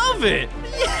 You love it.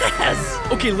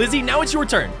 Yes. Okay, Lizzie, now it's your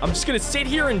turn. I'm just gonna sit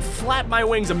here and flap my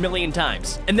wings a million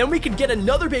times. And then we can get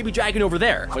another baby dragon over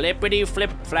there. Flippity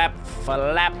flip flap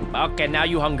flap. Okay, now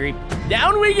you hungry.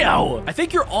 Down we go. I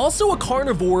think you're also a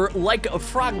carnivore like a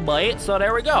frog bite, so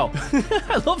there we go.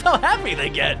 I love how happy they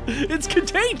get. It's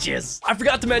contagious. I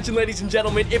forgot to mention, ladies and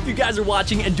gentlemen, if you guys are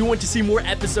watching and do want to see more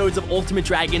episodes of Ultimate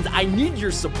Dragons, I need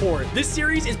your support. This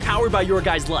series is powered by your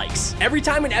guys' likes. Every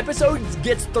time an episode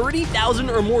gets 30,000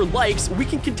 or more likes, we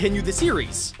can continue the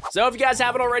series. So if you guys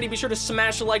haven't already, be sure to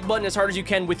smash the like button as hard as you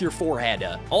can with your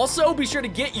forehead. Also, be sure to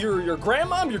get your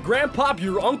grandmom, your grandpop,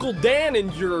 your Uncle Dan,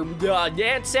 and your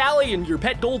Aunt Sally, and your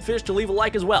pet goldfish to leave a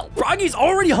like as well. Froggy's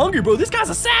already hungry, bro. This guy's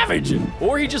a savage.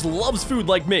 Or he just loves food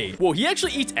like me. Whoa, he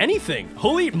actually eats anything.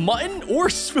 He'll eat mutton or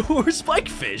spike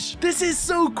fish. This is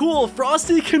so cool.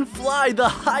 Frosty can fly the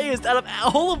highest out of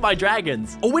all of my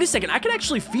dragons. Oh, wait a second. I can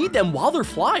actually feed them while they're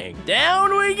flying.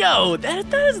 Down we go.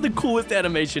 That is the coolest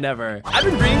animation ever. I've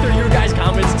been reading through your guys'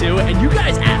 comments too, and you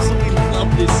guys absolutely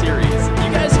love this series.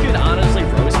 You guys could honestly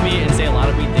roast me and say a lot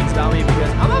of mean things about me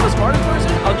because I'm not the smartest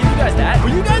person. I'll give you guys that.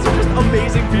 But you guys are just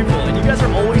amazing people, and you guys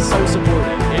are always so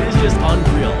supportive. It is just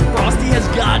unreal. Frosty has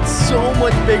got so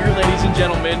much bigger, ladies and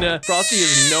gentlemen. Frosty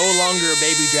is no longer a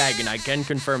baby dragon. I can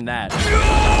confirm that.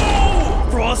 No!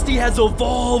 Frosty has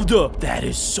evolved. That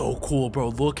is so cool, bro.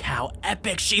 Look how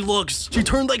epic she looks. She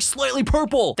turned like slightly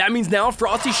purple. That means now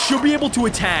Frosty should be able to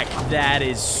attack. That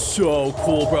is so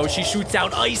cool, bro. She shoots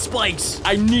out ice spikes.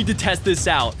 I need to test this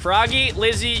out. Froggy,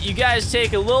 Lizzie, you guys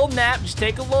take a little nap. Just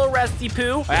take a little resty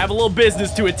poo. I have a little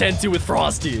business to attend to with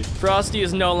Frosty. Frosty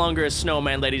is no longer a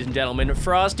snowman, ladies and gentlemen.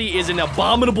 Frosty is an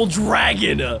abominable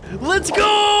dragon. Let's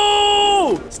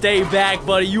go! Stay back,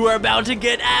 buddy. You are about to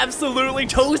get absolutely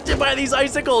toasted by these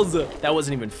icicles. That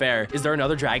wasn't even fair. Is there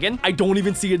another dragon? I don't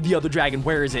even see the other dragon.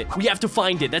 Where is it? We have to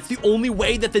find it. That's the only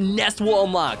way that the nest will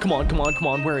unlock. Come on, come on, come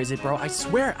on. Where is it, bro? I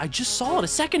swear, I just saw it a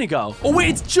second ago. Oh, wait,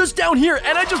 it's just down here,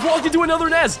 and I just walked into another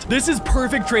nest. This is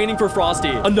perfect training for Frosty.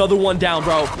 Another one down,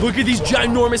 bro. Look at these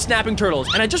ginormous snapping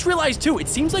turtles. And I just realized, too, it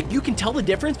seems like you can tell the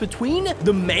difference between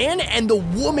the man and the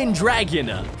woman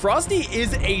dragon. Frosty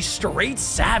is a straight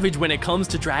savage when it comes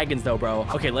to dragons, though, bro.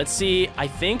 Okay, let's see. I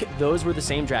think those were the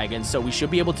same dragons, so we should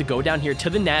be able to go down here to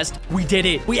the nest. We did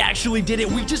it. We actually did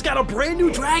it. We just got a brand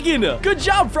new dragon. Good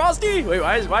job, Frosty. Wait,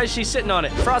 why is she sitting on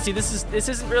it? Frosty, this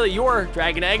isn't really your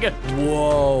dragon egg.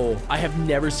 Whoa. I have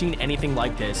never seen anything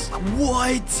like this.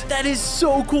 What? That is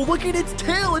so cool. Look at its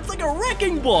tail. It's like a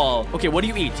wrecking ball. Okay, what do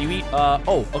you eat? Do you eat,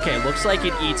 oh, okay. Looks like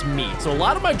it eats meat. So a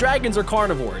lot of my dragons are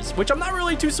carnivores, which I'm not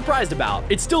really too surprised about.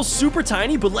 It's still super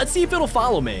tiny, but let's see if it'll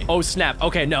follow me. Oh, snap.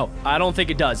 Okay, no, I don't think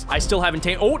it does. I still haven't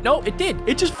tamed. Oh, no, it did.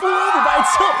 It just flew over by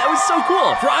itself. That was so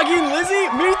cool. Froggy and Lizzie,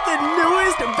 meet the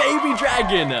newest baby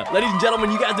dragon. Ladies and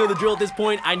gentlemen, you guys know the drill at this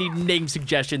point. I need name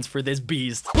suggestions for this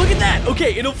beast. Look at that.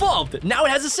 Okay, it evolved. Now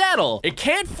it has a saddle. It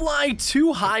can't fly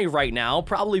too high right now,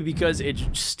 probably because it's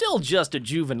still just a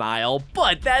juvenile,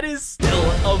 but that is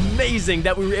still amazing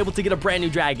that we were able to get a brand new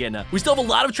dragon. We still have a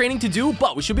lot of training to do,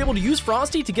 but we should be able to use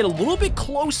Frosty to get a little bit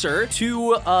closer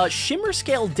to Shimmer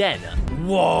Scale Den.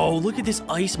 Whoa, look at this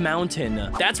ice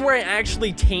mountain. That's where I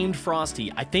actually tamed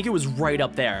Frosty. I think it was right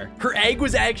up there. Her egg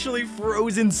was actually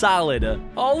frozen solid.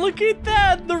 Oh, look at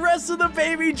that. The rest of the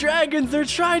baby dragons, they're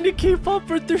trying to keep up,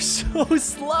 but they're so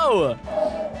slow.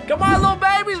 Come on, little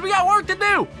babies, we got work to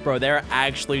do. Bro, they're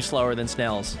actually slower than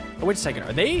snails. Oh, wait a second,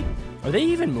 are they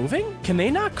even moving? Can they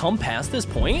not come past this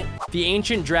point? The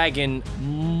ancient dragon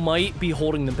might be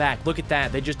holding them back. Look at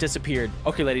that. They just disappeared.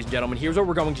 Okay, ladies and gentlemen, here's what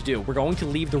we're going to do. We're going to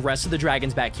leave the rest of the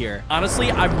dragons back here.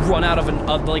 Honestly, I've run out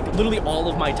of like literally all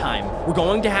of my time. We're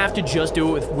going to have to just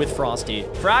do it with Frosty.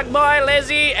 Frog Boy,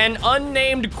 Lizzie, and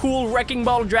unnamed cool wrecking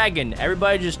ball dragon.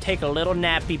 Everybody just take a little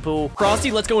nappy poo.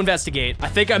 Frosty, let's go investigate. I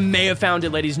think I may have found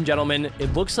it, ladies and gentlemen.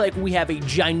 It looks like we have a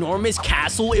ginormous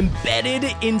castle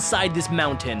embedded inside this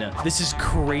mountain. This is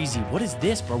crazy. What is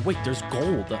this, bro? Wait, there's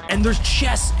gold. And there's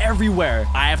chests everywhere.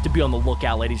 I have to be on the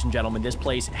lookout, ladies and gentlemen. This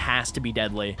place has to be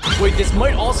deadly. Wait, this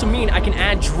might also mean I can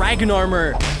add dragon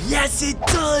armor. Yes, it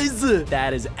does.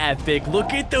 That is epic.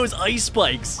 Look at those ice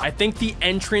spikes. I think the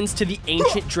entrance to the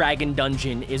ancient dragon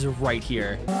dungeon is right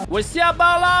here. What's up,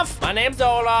 Olaf? My name's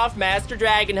Olaf, Master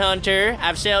Dragon Hunter.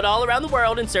 I've sailed all around the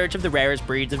world in search of the rarest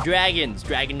breeds of dragons.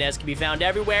 Dragon nests can be found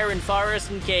everywhere in forests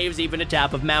and caves, even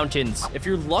atop of mountains. mountains. If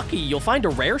you're lucky, you'll find a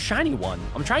rare shiny one.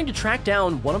 I'm trying to track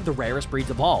down one of the rarest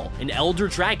breeds of all, an elder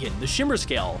dragon, the Shimmer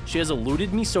Scale. She has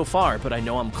eluded me so far, but I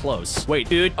know I'm close. Wait,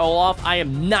 dude, Olaf, I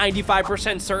am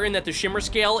 95% certain that the Shimmer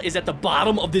Scale is at the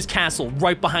bottom of this castle,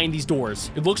 right behind these doors.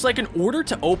 It looks like in order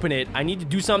to open it, I need to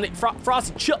do something.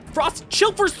 Frosty,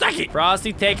 chill for a second.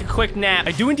 Frosty, take a quick nap.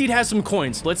 I do indeed have some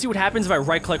coins. Let's see what happens if I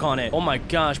right-click on it. Oh my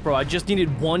gosh, bro, I just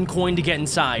needed one coin to get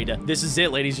inside. This is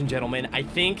it, ladies and gentlemen. I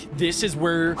think this is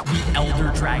where the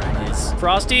Elder Dragon is.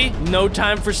 Frosty, no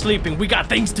time for sleeping. We got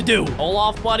things to do.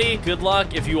 Olaf, buddy, good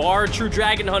luck. If you are a true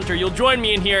dragon hunter, you'll join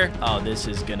me in here. Oh, this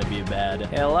is gonna be bad.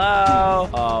 Hello?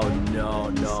 Oh, no,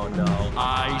 no, no.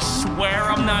 I swear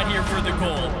I'm not here for the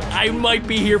gold. I might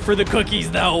be here for the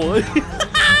cookies, though.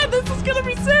 This is gonna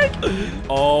be sick.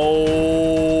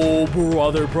 Oh,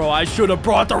 brother, bro. I should have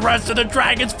brought the rest of the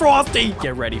dragons, Frosty.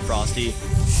 Get ready, Frosty.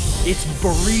 It's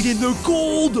buried in the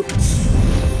gold.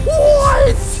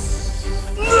 What?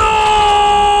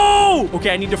 No!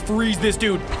 Okay, I need to freeze this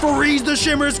dude. Freeze the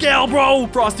Shimmer Scale, bro.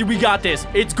 Frosty, we got this.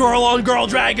 It's girl-on-girl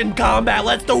dragon combat.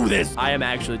 Let's do this. I am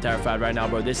actually terrified right now,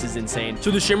 bro. This is insane. So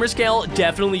the Shimmer Scale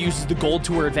definitely uses the gold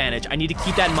to her advantage. I need to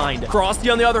keep that in mind. Frosty,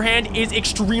 on the other hand, is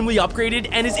extremely upgraded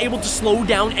and is able to slow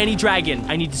down any dragon.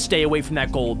 I need to stay away from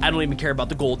that gold. I don't even care about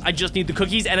the gold. I just need the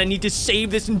cookies, and I need to save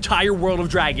this entire world of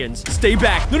dragons. Stay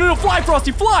back. No, no, no. Fly,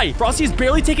 Frosty, fly. Frosty has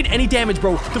barely taken any damage,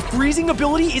 bro. The freezing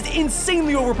ability is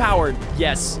insanely overpowered.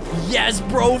 Yes. Yes,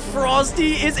 bro.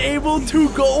 Frosty is able to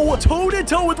go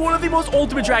toe-to-toe with one of the most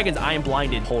ultimate dragons. I am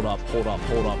blinded. Hold up, hold up,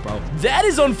 hold up, bro. That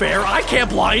is unfair. I can't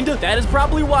blind. That is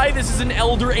probably why this is an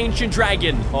elder ancient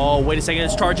dragon. Oh, wait a second.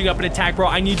 It's charging up an attack, bro.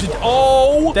 I need to...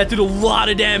 Oh, that did a lot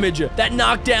of damage. That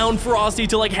knocked down Frosty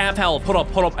to like half health. Hold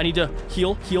up, hold up. I need to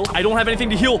heal. I don't have anything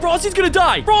to heal. Frosty's gonna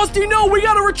die. Frosty, no. We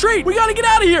gotta retreat. We gotta get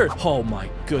out of here. Oh, my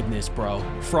goodness, bro.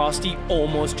 Frosty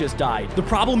almost just died. The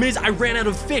problem is I ran out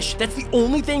of fish. That's the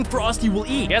only thing Frosty will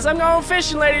eat. Guess I'm going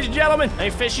fishing, ladies and gentlemen. Any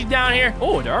fishies down here?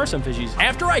 Oh, there are some fishies.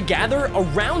 After I gather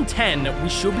around 10, we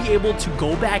should be able to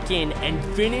go back in and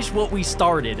finish what we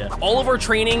started. All of our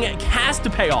training has to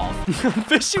pay off.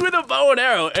 Fishing with a bow and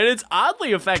arrow, and it's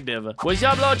oddly effective. What's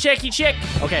up, little chick?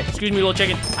 Okay, excuse me, little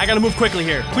chicken. I gotta move quickly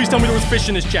here. Please tell me there was fish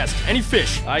in this chest. Any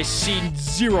fish? I see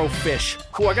 0 fish.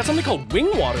 Cool, I got something called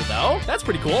wing water, though. That's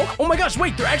pretty cool. Oh my gosh,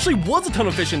 wait, there actually was a ton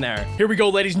of fish in there. Here we go,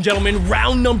 ladies and gentlemen,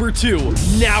 round number 2.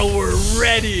 Now we're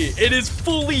ready. It is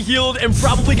fully healed and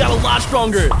probably got a lot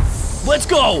stronger. Let's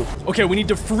go. Okay, we need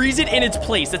to freeze it in its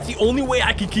place. That's the only way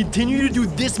I can continue to do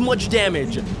this much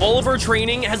damage. All of our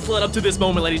training has led up to this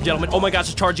moment, ladies and gentlemen. Oh my gosh,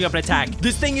 it's charging up an attack.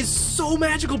 This thing is so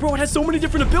magical, bro. It has so many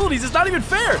different abilities. It's not even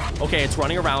fair. Okay, it's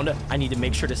running around. I need to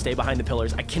make sure to stay behind the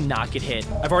pillars. I cannot get hit.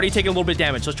 I've already taken a little bit of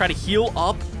damage. Let's try to heal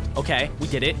up. Okay, we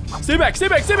did it. Stay back, stay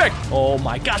back, stay back. Oh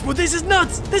my gosh, bro, this is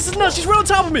nuts. This is nuts. She's right on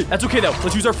top of me. That's okay, though.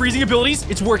 Let's use our freezing abilities.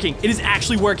 It's working. It is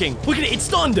actually working. Look at it. It's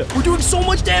stunned. We're doing so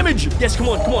much damage. Yes, come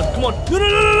on, come on, come on. No, no, no,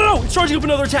 no, no, no. It's charging up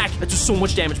another attack. That's just so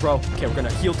much damage, bro. Okay, we're going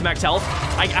to heal to max health.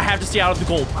 I have to stay out of the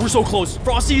gold. We're so close.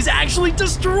 Frosty is actually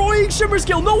destroying Shimmer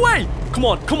Scale. No way. Come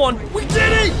on, come on. We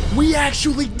did it. We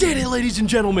actually did it, ladies and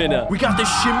gentlemen. We got the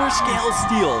Shimmer Scale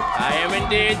Steel. I am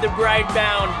indeed the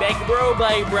Brightbound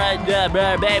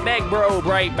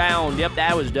Brightbound. Yep,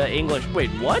 that was the English. Wait,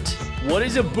 what? What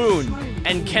is a boon?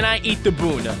 And can I eat the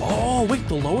boon? Oh, wait,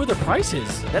 the lower the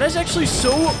prices. That is actually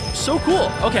so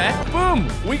cool. Okay, boom,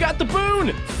 we got the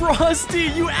boon. Frosty,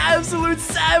 you absolute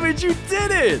savage, you did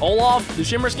it. Olaf, the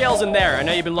Shimmer Scale's in there. I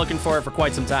know you've been looking for it for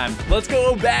quite some time. Let's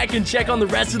go back and check on the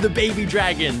rest of the baby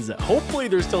dragons. Hopefully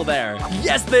they're still there.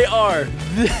 Yes, they are.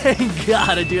 Thank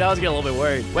God, dude, I was getting a little bit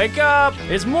worried. Wake up,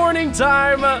 it's morning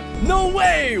time. No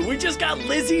way, we just got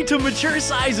Lizzie to mature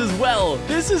size as well.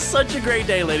 This is such a great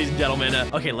day, ladies and gentlemen.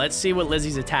 Okay, let's see what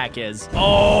Lizzie's attack is.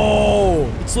 Oh,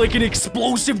 it's like an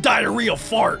explosive diarrhea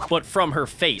fart, but from her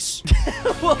face.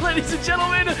 Well, ladies and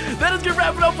gentlemen, that is gonna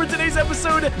wrap it up for today's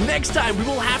episode. Next time, we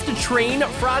will have to train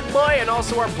Frog Boy and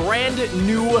also our brand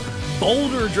new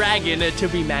Boulder Dragon to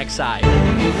be max size.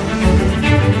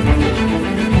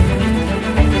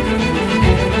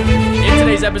 In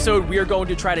today's episode, we are going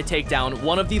to try to take down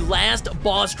one of the last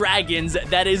boss dragons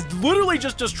that is literally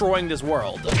just destroying this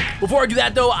world. Before I do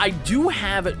that, though, I do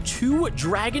have 2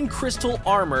 dragon crystal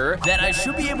armor that I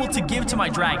should be able to give to my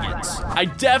dragons. I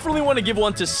definitely want to give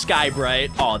one to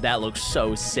Skybright. Oh, that looks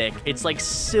so sick. It's like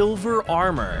silver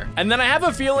armor. And then I have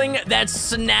a feeling that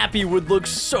Snappy would look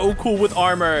so cool with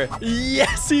armor.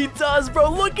 Yes, he does,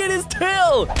 bro. Look at his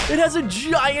tail. It has a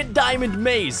giant diamond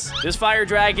mace. This fire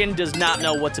dragon does not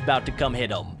know what's about to come his hit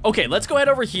them. Okay, let's go ahead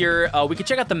over here. We can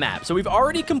check out the map. So we've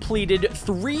already completed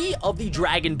 3 of the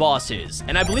dragon bosses.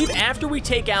 And I believe after we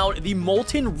take out the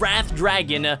Molten Wrath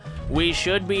Dragon, we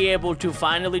should be able to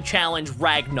finally challenge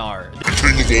Ragnar.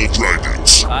 King of all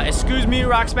dragons. Excuse me,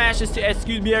 Rock Smash.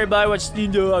 Excuse me, everybody. I just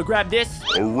need to grab this.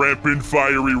 A rampant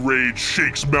fiery rage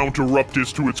shakes Mount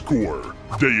Eruptus to its core.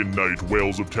 Day and night,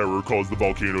 wails of terror cause the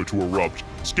volcano to erupt,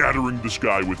 scattering the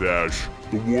sky with ash.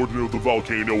 The warden of the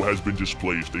volcano has been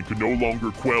displaced and can no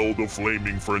longer quell the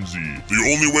flaming frenzy.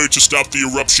 The only way to stop the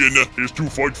eruption is to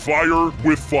fight fire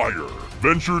with fire.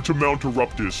 Venture to Mount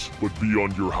Eruptus, but be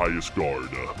on your highest guard.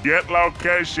 Get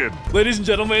location. Ladies and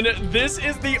gentlemen, this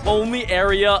is the only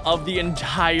area of the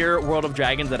entire World of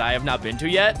Dragons that I have not been to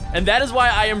yet. And that is why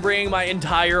I am bringing my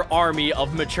entire army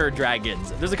of mature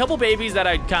dragons. There's a couple babies that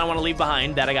I kind of want to leave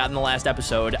behind that I got in the last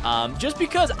episode. Just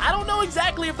because I don't know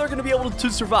exactly if they're going to be able to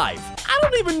survive. I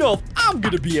don't even know if I'm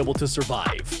going to be able to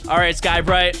survive. All right,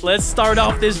 Skybright, let's start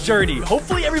off this journey.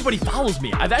 Hopefully everybody follows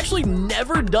me. I've actually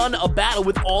never done a battle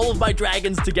with all of my dragons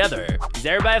together. Does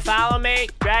everybody follow me?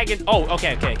 Dragon. Oh,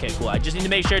 okay, cool. I just need to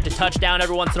make sure to touch down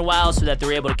every once in a while so that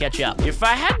they're able to catch up. If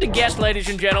I had to guess, ladies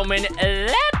and gentlemen,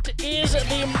 that is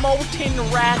the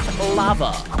Molten Wrath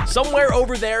Lava. Somewhere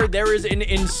over there, there is an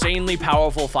insanely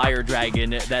powerful fire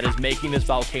dragon that is making this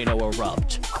volcano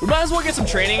erupt. We might as well get some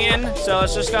training in, so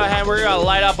let's just go ahead. We're gonna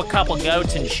light up a couple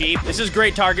goats and sheep. This is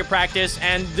great target practice,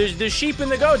 and the sheep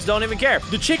and the goats don't even care.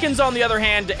 The chickens, on the other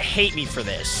hand, hate me for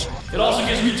this. It also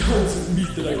gives me tons of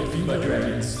meat that I can feed my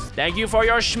dragons. Thank you for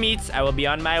your schmeats. I will be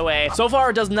on my way. So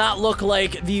far, it does not look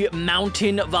like the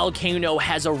mountain volcano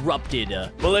has erupted.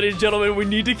 But ladies and gentlemen, we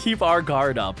need to keep our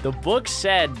guard up. The book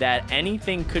said that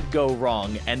anything could go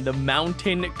wrong and the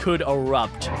mountain could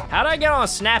erupt. How do I get on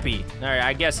Snappy? All right,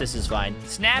 I guess this is fine.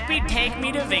 Snappy, take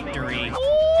me to victory.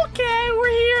 Okay, we're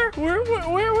here.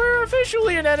 We're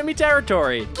officially in enemy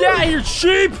territory. Get out of here,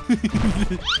 sheep!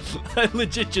 I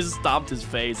legit just stomped his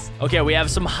face. Okay, we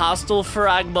have some hostile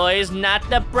frog boys. Not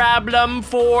the problem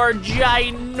for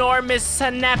ginormous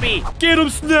Snappy. Get him,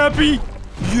 Snappy!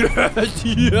 Yes,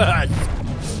 yes!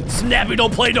 Snappy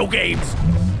don't play no games.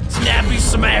 Snappy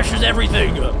smashes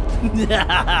everything. Bro,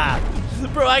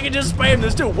 I can just spam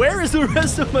this too. Where is the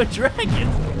rest of my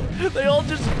dragons? They all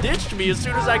just ditched me as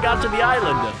soon as I got to the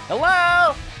island.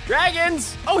 Hello?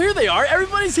 Dragons! Oh, here they are.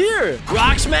 Everybody's here.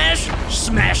 Rock Smash,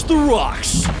 smash the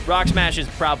rocks. Rock Smash is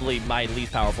probably my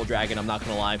least powerful dragon, I'm not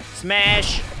gonna lie.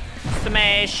 Smash,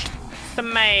 smash,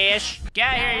 smash. Get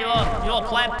out here, you little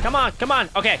pleb. Come on.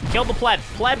 Okay, kill the pleb.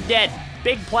 Pleb dead.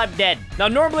 Big pleb dead. Now,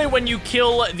 normally when you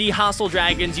kill the hostile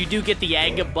dragons, you do get the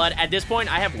egg, but at this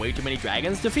point, I have way too many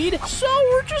dragons to feed, so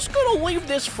we're just gonna leave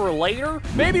this for later.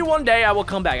 Maybe one day I will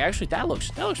come back. Actually, I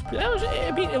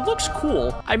mean, it looks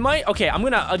cool. I might, okay,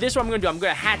 this is what I'm gonna do. I'm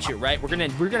gonna hatch it, right?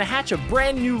 We're gonna hatch a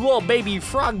brand new little baby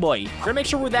frog boy. We're gonna make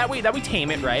sure that we tame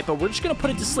it, right? But we're just gonna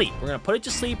put it to sleep. We're gonna put it to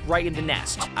sleep right in the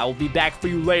nest. I will be back for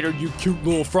you later, you cute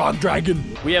little frog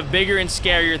dragon. We have bigger and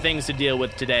scarier things to deal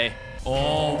with today.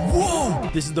 Oh, whoa!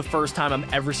 This is the first time I'm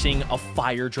ever seeing a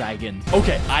fire dragon.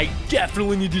 Okay, I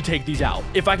definitely need to take these out.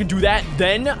 If I can do that,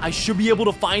 then I should be able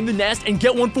to find the nest and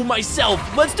get one for myself.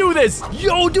 Let's do this!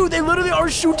 Yo, dude, they literally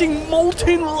are shooting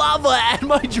molten lava at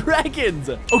my dragons.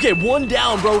 Okay, one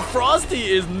down, bro. Frosty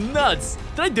is nuts.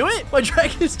 Did I do it? My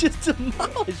dragon is just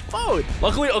demolished both.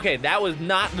 Luckily, okay, that was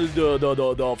not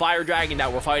the fire dragon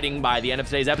that we're fighting by the end of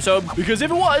today's episode, because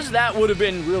if it was, that would have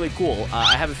been really cool.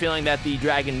 I have a feeling that the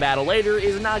dragon battle later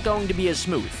is not going to be as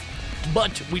smooth.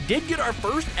 But we did get our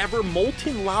first ever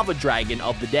molten lava dragon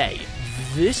of the day.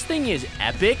 This thing is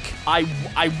epic. I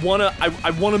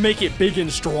wanna make it big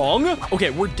and strong. Okay,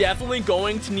 we're definitely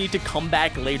going to need to come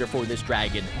back later for this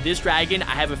dragon. This dragon,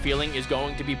 I have a feeling, is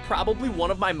going to be probably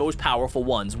one of my most powerful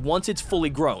ones once it's fully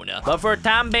grown. But for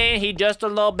time being, he just a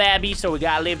little babby, so we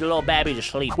gotta leave the little babby to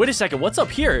sleep. Wait a second, what's up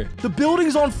here? The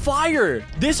building's on fire.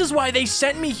 This is why they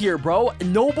sent me here, bro.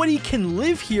 Nobody can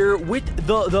live here with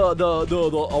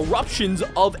the eruptions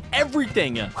of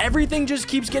everything. Everything just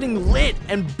keeps getting lit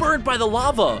and burnt by the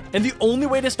lava, and the only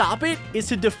way to stop it is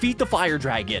to defeat the fire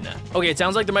dragon. Okay, it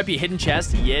sounds like there might be a hidden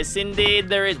chest. Yes, indeed,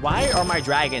 there is. Why are my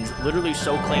dragons literally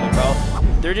so clingy, bro?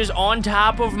 They're just on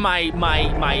top of my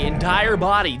entire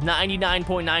body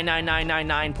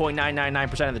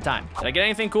 99.99999.999% of the time. Did I get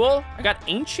anything cool? I got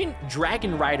Ancient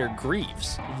Dragon Rider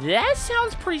Greaves. That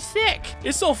sounds pretty sick.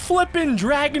 It's a flippin'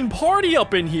 dragon party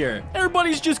up in here.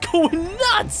 Everybody's just going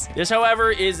nuts. This, however,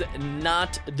 is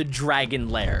not the dragon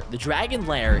lair. The dragon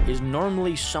lair is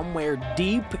normally somewhere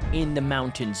deep in the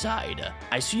mountainside.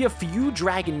 I see a few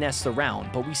dragon nests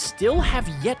around, but we still have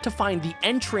yet to find the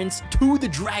entrance to the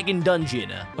dragon dungeon.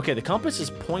 dragon. Okay, the compass is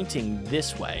pointing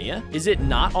this way. Is it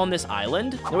not on this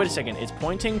island? No, wait a second. It's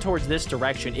pointing towards this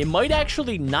direction. It might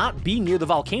actually not be near the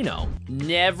volcano.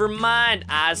 Never mind.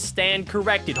 I stand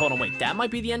corrected. Hold on, wait. That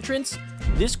might be the entrance?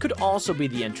 This could also be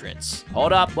the entrance.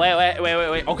 Hold up. Wait.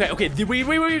 Okay.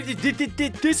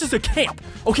 Wait. This is a camp.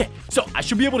 Okay, so I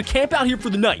should be able to camp out here for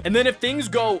the night. And then if things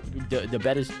go... The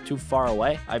bed is too far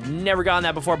away. I've never gotten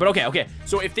that before, but okay.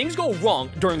 So if things go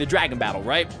wrong during the dragon battle,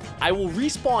 right? I will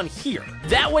respawn here.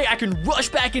 That way I can rush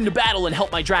back into battle and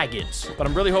help my dragons. But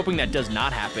I'm really hoping that does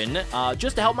not happen.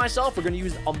 Just to help myself, we're going to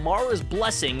use Amara's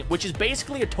Blessing, which is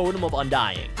basically a totem of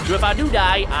undying. So if I do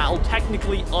die, I'll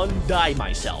technically undie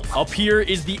myself. Up here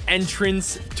is the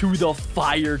entrance to the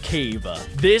fire cave.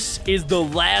 This is the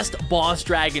last boss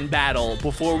dragon battle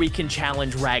before we can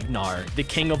challenge Ragnar, the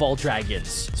king of all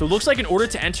dragons. So it looks like in order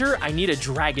to enter, I need a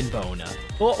dragon bone.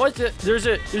 Well, what's the... There's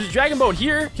a dragon bone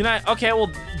here. Can I... Okay,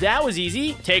 well, that was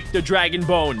easy. Take the dragon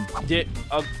bone.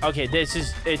 Okay, this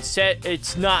is...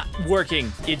 It's not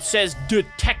working. It says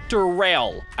detector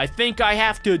rail. I think I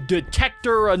have to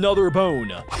detector another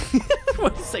bone.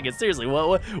 Wait a second, seriously,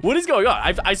 what is going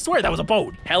on? I swear that was a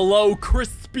bone. Hello,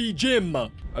 Crispy Jim.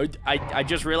 I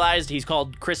just realized he's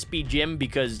called Crispy Jim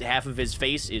because half of his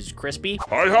face is crispy.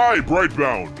 Hi,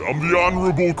 Brightbound. I'm the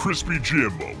Honorable Crispy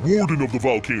Jim, Warden of the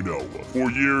Volcano. For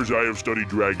years, I have studied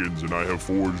dragons, and I have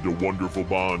forged a wonderful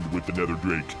bond with the Nether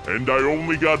Drake. And I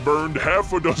only got burned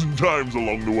half a dozen times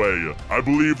along the way. I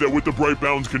believe that with the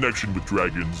Brightbound's connection with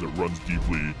dragons, it runs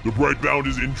deeply. The Brightbound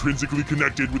is intrinsically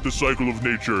connected with the cycle of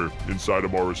nature. Inside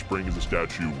Amara Spring is a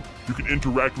statue. You can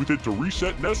interact with it to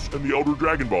reset Ness and the Elder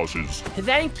Dragon bosses.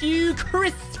 Thank you,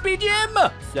 Crispy Jim.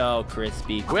 So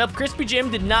crispy. Well, Crispy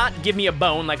Jim did not give me a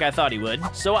bone like I thought he would.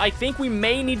 So I think we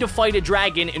may need to fight a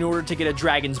dragon in order to get a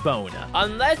dragon's bone.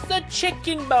 Unless a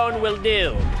chicken bone will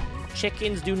do.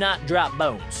 Chickens do not drop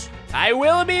bones. I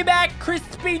will be back,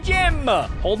 Crispy Jim.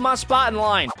 Hold my spot in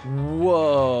line.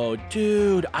 Whoa,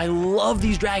 dude, I love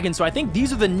these dragons. So I think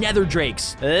these are the Nether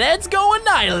Drakes. Let's go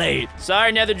annihilate.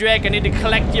 Sorry, Nether Drake, I need to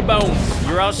collect your bones.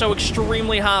 You're also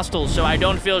extremely hostile, so I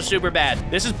don't feel super bad.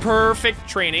 This is perfect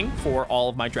training for all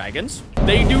of my dragons.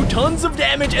 They do tons of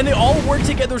damage, and they all work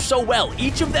together so well.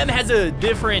 Each of them has a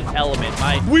different element.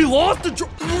 We lost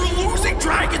we're losing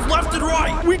dragons left and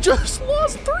right. We just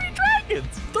lost 3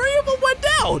 dragons. 3 of them went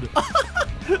down.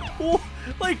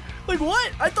 Like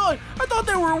what? I thought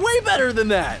they were way better than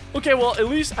that. Okay, well, at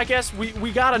least I guess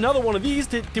we got another one of these.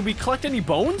 Did we collect any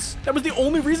bones? That was the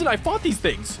only reason I fought these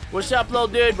things. What's up, little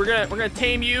dude? We're gonna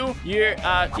tame you. You're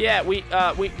yeah, we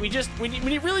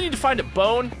really need to find a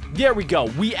bone. There we go.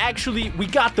 We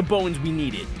got the bones we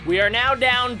needed. We are now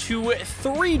down to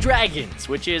 3 dragons,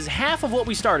 which is half of what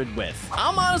we started with.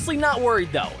 I'm honestly not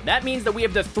worried though. That means that we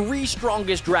have the 3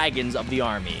 strongest dragons of the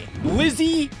army.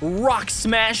 Lizzie, Rock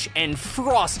Smash, and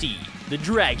Frosty. The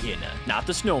dragon, not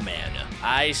the snowman.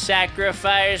 I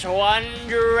sacrifice 1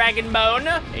 dragon bone.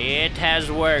 It has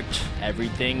worked.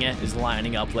 Everything is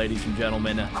lining up, ladies and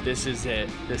gentlemen. This is it.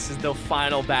 This is the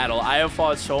final battle. I have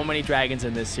fought so many dragons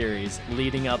in this series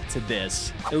leading up to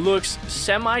this. It looks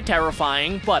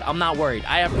semi-terrifying, but I'm not worried.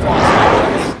 I have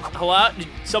fought. Hello? Did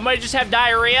somebody just have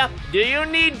diarrhea? Do you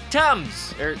need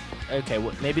Tums? Okay,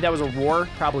 well, maybe that was a roar.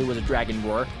 Probably was a dragon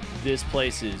roar. This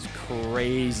place is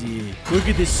crazy. Look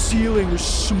at this ceiling. There's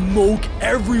smoke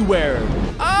everywhere.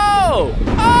 Oh!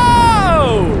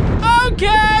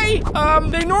 Okay!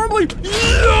 They normally...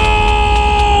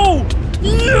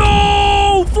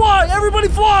 Yo! Fly! Everybody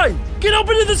fly! Get up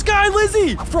into the sky,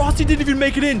 Lizzie! Frosty didn't even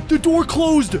make it in. The door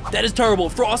closed. That is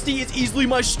terrible. Frosty is easily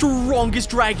my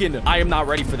strongest dragon. I am not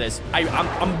ready for this.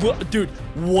 Dude,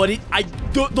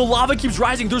 the lava keeps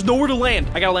rising. There's nowhere to land.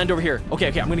 I gotta land over here. Okay,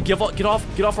 I'm gonna get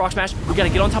off Rock Smash. We gotta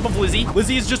get on top of Lizzie.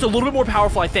 Lizzie is just a little bit more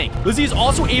powerful, I think. Lizzie is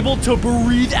also able to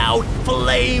breathe out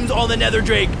flames on the Nether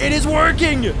Drake. It is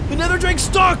working. The Nether Drake's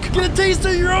stuck. Get a taste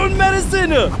of your own medicine.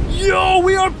 Yo,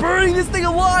 we are burning this thing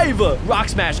alive. Rock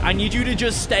Smash, I need you to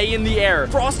just stay in the air.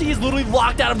 Frosty is literally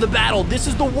locked out of the battle. This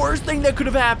is the worst thing that could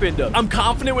have happened. I'm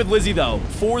confident with Lizzie though,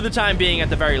 for the time being at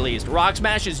the very least. Rock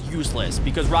Smash is useless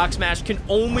because Rock Smash can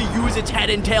only use its head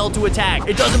and tail to attack.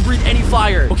 It doesn't breathe any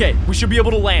fire. Okay, we should be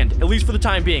able to land, at least for the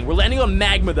time being. We're landing on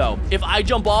magma though. If I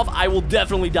jump off, I will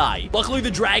definitely die. Luckily,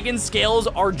 the dragon's scales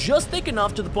are just thick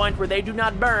enough to the point where they do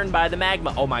not burn by the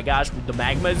magma. Oh my gosh, the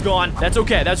magma is gone. That's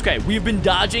okay, that's okay. We've been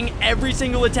dodging every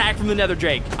single attack from the Nether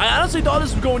Drake. I honestly thought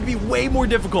this was going to be way more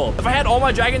difficult. If I had all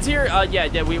my dragons here,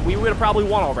 yeah, we would have probably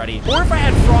won already. Or if I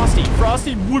had Frosty,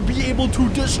 Frosty would be able to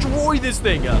destroy this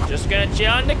thing. Just gonna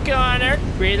chill in the corner,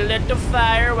 breathe a little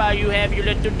fire while you have your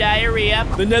little diarrhea.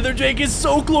 The nether drake is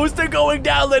so close to going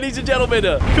down, ladies and gentlemen.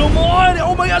 Come on.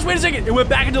 Oh my gosh, wait a second. It went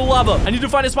back into the lava. I need to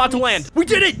find a spot to land. We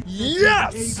did it.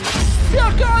 Yes.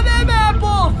 Suck on them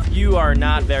apples. You are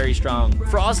not very strong.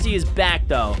 Frosty is back,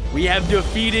 though. We have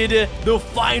defeated the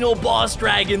final boss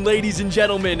dragon, ladies and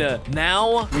gentlemen.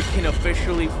 Now we can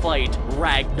officially fight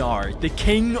Ragnar, the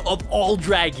king of all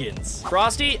dragons.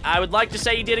 Frosty, I would like to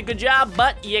say you did a good job,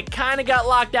 but you kind of got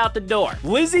locked out the door.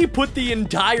 Lizzie put the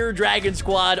entire dragon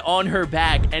squad on her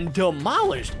back and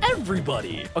demolished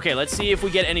everybody. Okay, let's see if we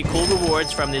get any cool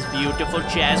rewards from this beautiful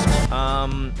chest.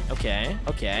 Okay.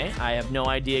 I have no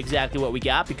idea exactly what we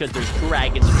got because there's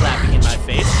dragons flapping in my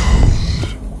face.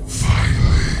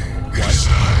 Finally, it's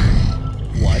time.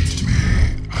 What? Meet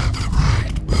me at the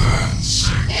Great Burn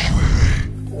Sanctuary,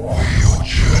 where your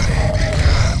journey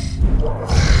began.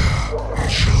 There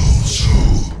it shall also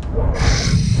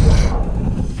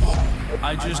end.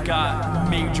 I just got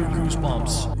major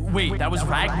goosebumps. Wait, that was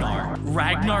Ragnar.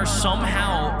 Ragnar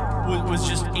somehow was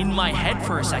just in my head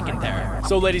for a second there.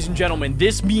 So, ladies and gentlemen,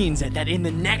 this means that in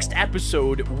the next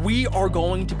episode, we are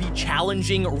going to be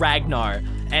challenging Ragnar.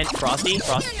 And Frosty,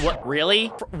 what, really?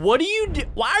 What do you do?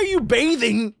 Why are you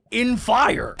bathing in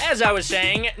fire? As I was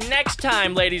saying, next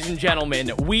time, ladies and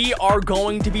gentlemen, we are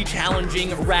going to be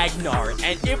challenging Ragnar.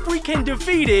 And if we can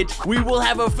defeat it, we will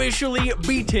have officially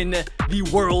beaten the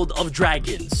world of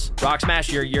dragons. Rock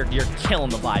Smash, you're killing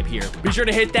the vibe here. Be sure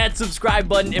to hit that subscribe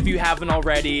button if you haven't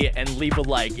already, and leave a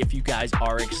like if you guys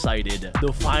are excited.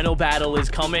 The final battle is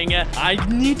coming. I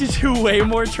need to do way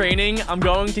more training. I'm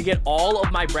going to get all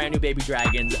of my brand new baby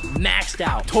dragons maxed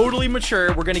out, totally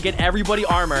mature. We're gonna get everybody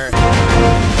armor.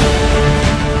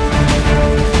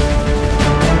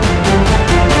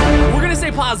 We're gonna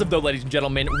stay positive though, ladies and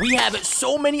gentlemen. We have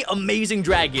so many amazing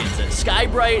dragons.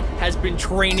 Skybright has been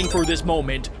training for this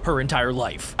moment her entire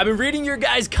life. I've been reading your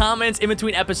guys' comments in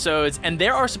between episodes, and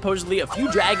there are supposedly a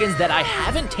few dragons that I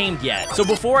haven't tamed yet. So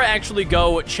before I actually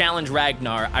go challenge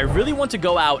Ragnar, I really want to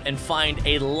go out and find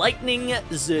a lightning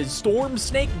storm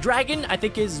snake dragon, I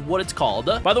think is what it's called.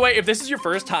 By the way, if this is your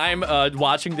first time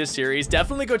watching this series,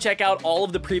 definitely go check out all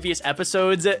of the previous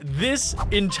episodes. This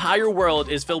entire world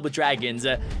is filled with dragons,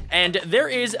 and there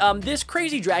is this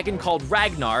crazy dragon called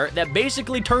Ragnar that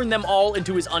basically turned them all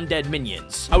into his undead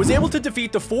minions. I was able to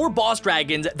defeat the 4 boss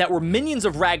dragons that were minions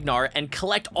of Ragnar and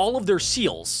collect all of their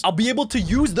seals. I'll be able to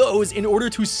use those in order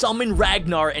to summon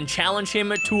Ragnar and challenge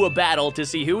him to a battle to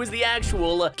see who is the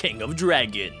actual king of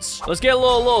dragons. Let's get a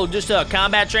little just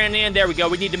combat training in. There we go.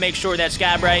 We need to make sure that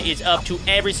Skybright is up to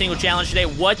every single challenge today.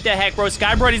 What the heck, bro?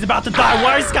 Skybright is about to die.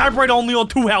 Why is Skybright only on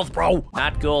 2 health, bro?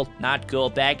 Not cool. Not cool.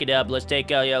 Back it up. Let's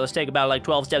take about like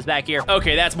 12 steps back here.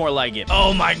 Okay, that's more like it.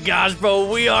 Oh my gosh, bro.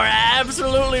 We are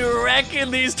absolutely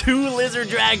wrecking these 2 lizard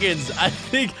dragons. I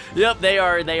think, yep, they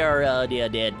are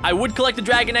dead. I would collect the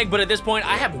dragon egg, but at this point,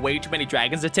 I have way too many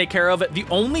dragons to take care of. The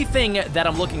only thing that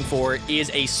I'm looking for is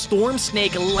a storm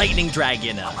snake lightning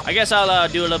dragon. I guess I'll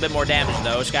do a little bit more damage,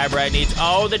 though. Skybright needs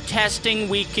all the testing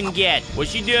we can get.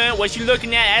 What's she doing? What's she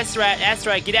looking at? That's right. That's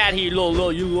right. Get out of here, you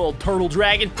little turtle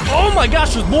dragon. Oh my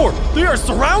gosh, there's more. They are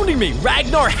surrounding me.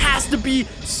 Ragnar has to be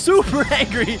super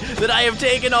angry that I have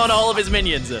taken on all of his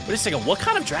minions. Wait a second, what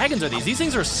kind of dragons are these? These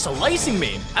things are slicing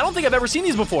me. I don't think I've ever seen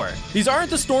these before. These aren't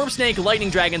the storm snake lightning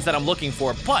dragons that I'm looking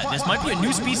for, but this might be a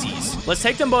new species. Let's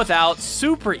take them both out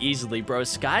super easily, bro.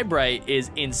 Skybright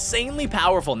is insanely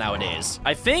powerful nowadays.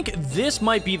 I think this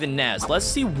might be the nest. Let's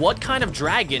see what kind of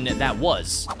dragon that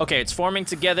was. Okay, it's forming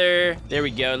together. There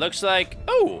we go. Looks like,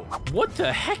 oh, what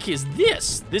the heck is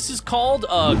this? This is called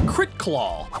a crit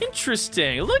claw.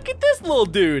 Interesting. Look at this little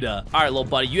dude. All right, little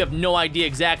buddy, you have no idea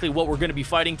exactly what we're gonna be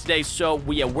fighting today, so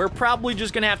yeah, we're probably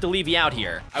just gonna have to leave you out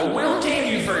here. I will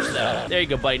tame you first, though. There you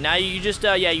go, buddy. Now you just,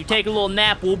 yeah, you take a little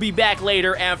nap. We'll be back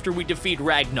later after we defeat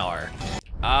Ragnar.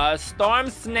 Storm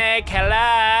Snake,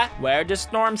 hello? Where the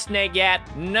Storm Snake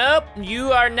at? Nope,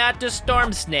 you are not the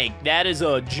Storm Snake. That is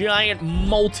a giant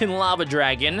molten lava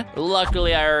dragon.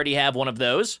 Luckily, I already have one of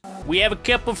those. We have a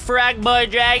couple Frog Boy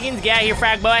dragons. Get out here,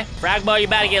 Frog Boy. Frog Boy, you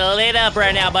about to get lit up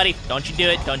right now, buddy. Don't you do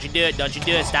it, don't you do it, don't you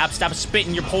do it. Stop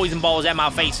spitting your poison balls at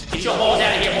my face. Get your balls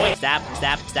out of here, boy. Stop,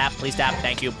 please stop,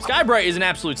 thank you. Skybright is an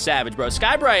absolute savage, bro.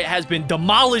 Skybright has been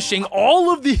demolishing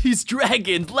all of these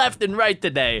dragons left and right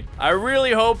today. I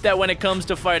really hope hope that when it comes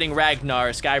to fighting Ragnar,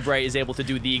 Skybright is able to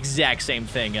do the exact same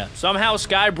thing. Somehow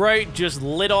Skybright just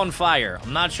lit on fire.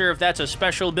 I'm not sure if that's a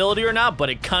special ability or not,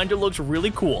 but it kind of looks really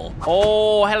cool.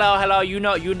 Oh, hello.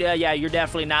 Yeah, you're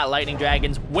definitely not lightning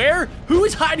dragons. Where? Who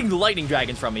is hiding the lightning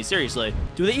dragons from me? Seriously.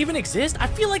 Do they even exist? I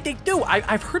feel like they do.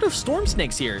 I've heard of storm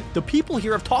snakes here. The people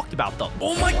here have talked about them.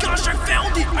 Oh my gosh, I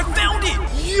found it.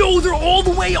 Yo, they're all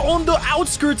the way on the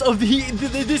outskirts of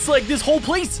this whole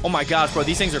place. Oh my gosh, bro,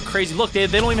 these things are crazy. Look, they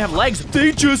don't even have legs.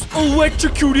 They just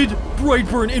electrocuted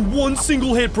Brightburn in one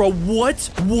single hit, bro.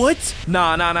 What?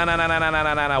 Nah.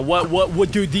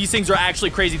 What, dude, these things are actually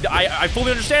crazy. I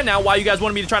fully understand now why you guys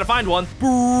wanted me to try to find one.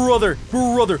 Brother,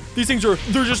 these things are,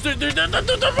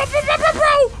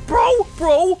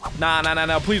 bro.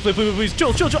 Nah, please,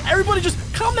 chill. Everybody just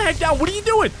calm the heck down. What are you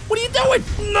doing?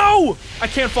 No, I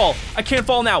can't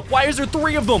fall now. Why is there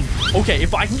 3 of them? Okay,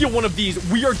 if I can get one of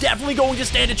these, we are definitely going to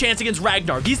stand a chance against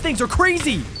Ragnar. These things are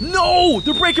crazy. No,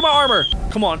 they're breaking my armor.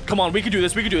 Come on, we can do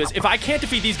this. If I can't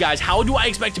defeat these guys, how do I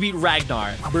expect to beat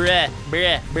Ragnar?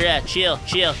 Bruh, chill.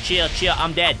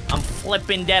 I'm dead. I'm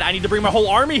flipping dead. I need to bring my whole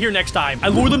army here next time. I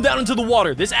lure them down into the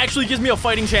water. This actually gives me a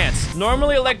fighting chance.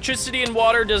 Normally, electricity and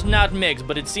water does not mix,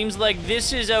 but it seems like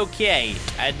this is okay.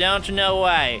 I don't know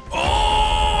why. Oh,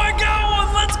 I got one.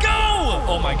 Let's go.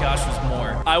 Oh my gosh, there's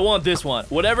more. I want this one.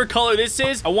 Whatever color this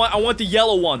is, I want the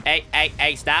yellow one.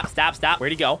 Hey, stop.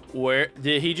 Where'd he go? Where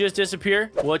did he just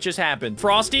disappear? What just happened?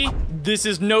 Frosty, this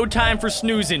is no time for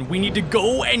snoozing. We need to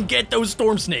go and get those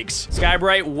storm snakes.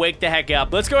 Skybright, wake the heck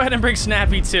up. Let's go ahead and bring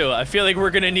Snappy too. I feel like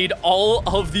we're gonna need all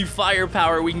of the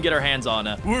firepower we can get our hands on.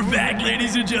 We're back,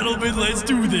 ladies and gentlemen. Let's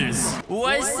do this.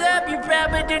 What's up? You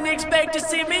probably didn't expect to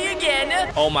see me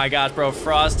again. Oh my gosh, bro.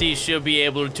 Frosty should be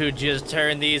able to just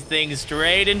turn these things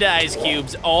straight into ice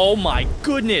cubes. Oh my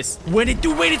goodness. Wait,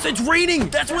 it's raining.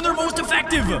 That's when they're most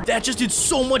effective. That just did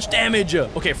so much damage.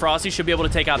 Okay, Frosty should be able to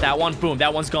take out that one. Boom,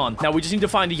 that one's gone. Now we just need to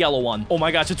find the yellow one. Oh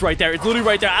my gosh, it's right there. It's literally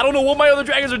right there. I don't know what my other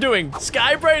dragons are doing.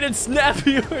 Skybright and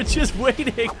Snappy are just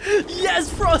waiting.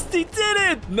 Yes, Frosty did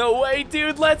it. No way,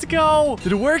 dude. Let's go.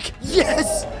 Did it work?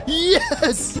 Yes.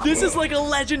 This is like a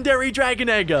legendary dragon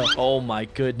egg. Oh my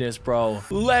goodness, bro.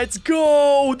 Let's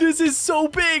go. This is so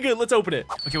big. Let's open it.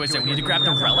 Okay, wait a second. We need to grab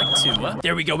the relic too.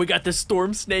 There we go. We got the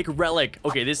storm snake relic.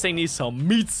 Okay, this thing needs some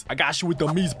meats. I got you with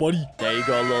the meats, buddy. There you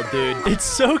go, little dude. It's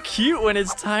so cute when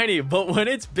it's tiny, but when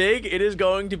it's big, it is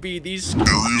going to be the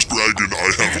Scariest dragon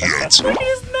I have yet. Look at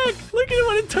his neck. Look at it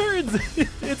when it turns.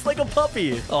 It's like a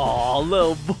puppy. Oh,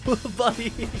 little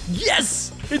buddy.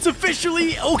 Yes! It's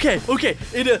officially okay.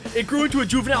 It grew into a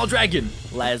juvenile dragon.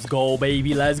 Let's go,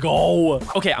 baby. Let's go.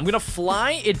 Okay, I'm gonna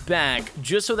fly it back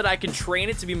just so that I can train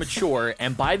it to be mature.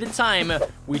 And by the time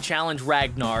we challenge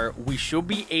Ragnar, we should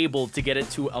be able to get it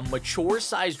to a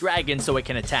mature-sized dragon so it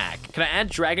can attack. Can I add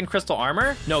dragon crystal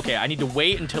armor? No, okay. I need to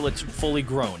wait until it's fully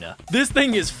grown. This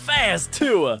thing is fast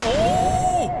too.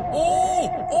 Oh!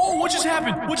 What just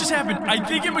happened? I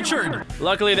think it matured.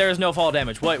 Luckily, there is no fall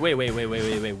damage. Wait.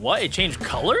 What? It changed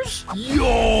colors?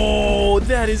 Yo,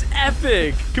 that is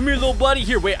epic. Come here, little buddy.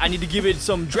 Here, wait. I need to give it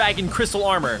some dragon crystal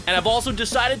armor. And I've also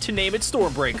decided to name it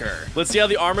Stormbreaker. Let's see how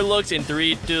the armor looks in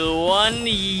 3, 2, 1.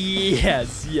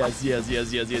 Yes. I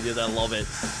love it.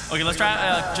 Okay, let's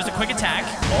try just a quick attack.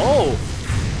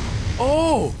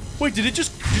 Oh. Wait, did it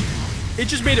just... It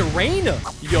just made it rain.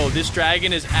 Yo, this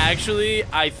dragon is actually,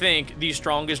 I think, the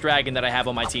strongest dragon that I have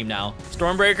on my team now.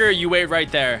 Stormbreaker, you wait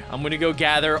right there. I'm gonna go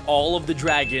gather all of the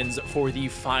dragons for the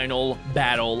final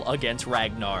battle against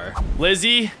Ragnar.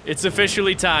 Lizzie, it's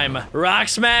officially time. Rock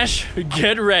Smash,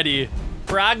 get ready.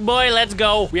 Frog boy, let's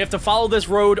go. We have to follow this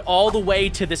road all the way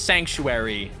to the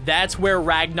sanctuary. That's where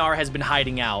Ragnar has been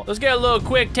hiding out. Let's get a little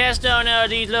quick test on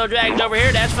these little dragons over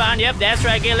here. That's fine. Yep, that's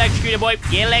right. Get electrocuted, boy.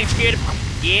 Get electrocuted.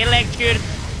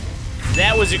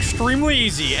 That was extremely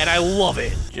easy, and I love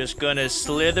it. Just gonna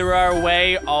slither our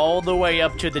way all the way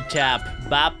up to the top.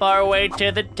 Bop our way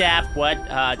to the top. What?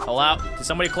 Hello? Did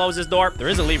somebody close this door? There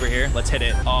is a lever here. Let's hit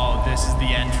it. Oh, this is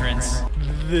the entrance.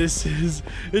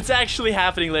 It's actually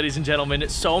happening, ladies and gentlemen.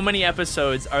 So many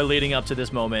episodes are leading up to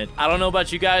this moment. I don't know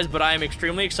about you guys, but I am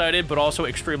extremely excited, but also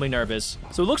extremely nervous.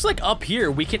 So it looks like up here,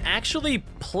 we can actually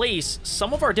place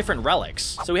some of our different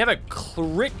relics. So we have a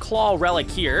Crit Claw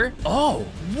relic here. Oh,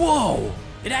 whoa.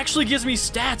 It actually gives me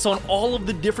stats on all of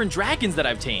the different dragons that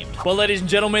I've tamed. Well, ladies and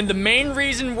gentlemen, the main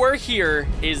reason we're here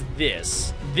is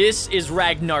this. This is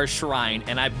Ragnar's shrine,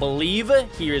 and I believe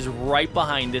he is right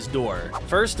behind this door.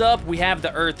 First up, we have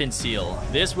the Earthen Seal.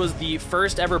 This was the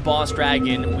first ever boss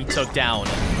dragon we took down.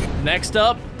 Next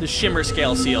up, the Shimmer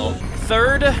Scale Seal.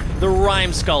 Third, the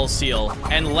Rime Skull Seal.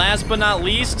 And last but not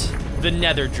least, the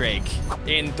Nether Drake.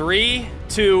 In 3,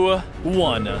 2,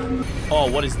 1.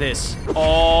 Oh, what is this?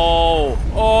 Oh,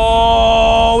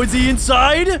 is he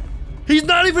inside? He's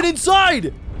not even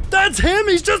inside. That's him.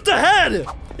 He's just ahead.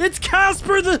 It's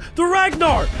Casper the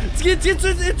Ragnar.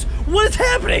 It's what is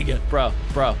happening? Bro.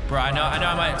 I know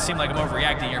I might seem like I'm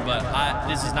overreacting here, but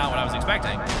this is not what I was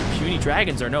expecting. Puny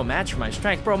dragons are no match for my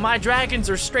strength. Bro, my dragons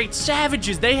are straight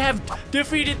savages. They have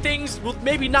defeated things, well,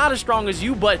 maybe not as strong as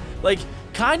you, but like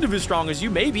kind of as strong as you,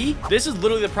 maybe. This is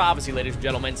literally the prophecy, ladies and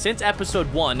gentlemen. Since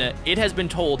episode 1, it has been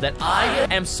told that I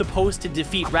am supposed to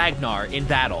defeat Ragnar in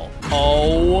battle.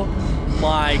 Oh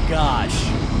my gosh.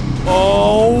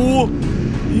 Oh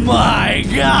my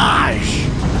gosh.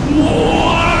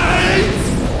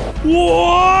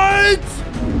 What?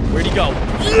 Where'd he go?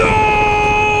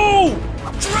 Yo!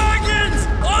 Dragons,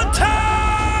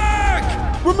 attack!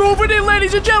 We're moving in,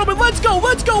 ladies and gentlemen. Let's go.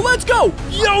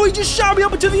 Yo, he just shot me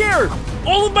up into the air.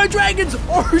 All of my dragons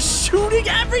are shooting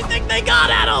everything they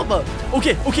got at them.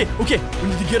 Okay. We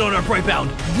need to get on our bright bound.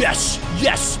 Yes.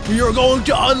 We are going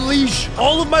to unleash.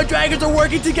 All of my dragons are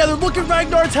working together. Look at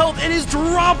Ragnar's health. It is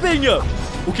dropping.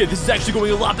 Okay, this is actually going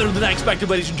a lot better than I expected,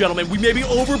 ladies and gentlemen. We may be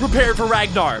over-prepared for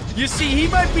Ragnar. You see, he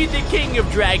might be the king of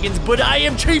dragons, but I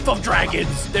am chief of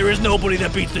dragons. There is nobody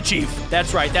that beats the chief.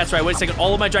 That's right. Wait a second.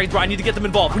 All of my dragons, bro, I need to get them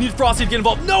involved. We need Frosty to get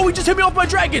involved. No, he just hit me off my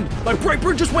dragon. My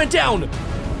Brightburn just went down.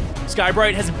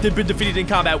 Skybright has been defeated in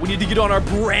combat. We need to get on our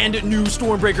brand new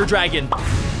Stormbreaker dragon.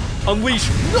 Unleash.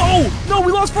 No,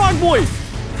 we lost Frog Boy.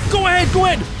 Go ahead.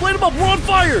 Light him up. We're on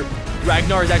fire.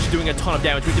 Ragnar is actually doing a ton of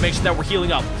damage. We need to make sure that we're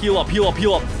healing up. Heal up.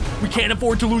 We can't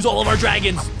afford to lose all of our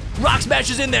dragons. Rock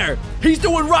Smash is in there. He's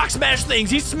doing Rock Smash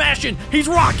things. He's smashing. He's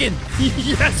rocking.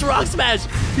 Yes, Rock Smash.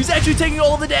 He's actually taking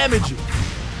all of the damage.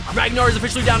 Ragnar is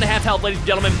officially down to half health, ladies and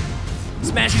gentlemen.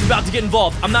 Smashy's about to get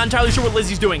involved. I'm not entirely sure what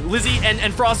Lizzie's doing. Lizzie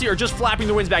and Frosty are just flapping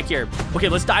the wings back here. Okay,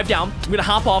 let's dive down. I'm gonna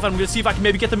hop off and I'm gonna see if I can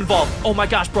maybe get them involved. Oh my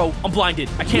gosh, bro. I'm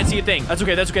blinded. I can't see a thing. That's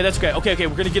okay. Okay,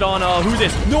 we're gonna get on, who's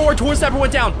this? No, our Torn Snapper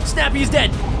went down. Snappy is dead.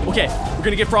 Okay, we're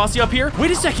gonna get Frosty up here. Wait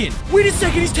a second.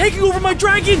 He's taking over my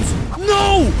dragons.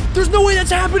 No, there's no way that's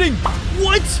happening.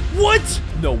 What?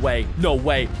 No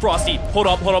way. Frosty, hold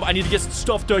up. I need to get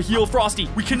stuff to heal Frosty.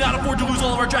 We cannot afford to lose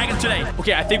all of our dragons today.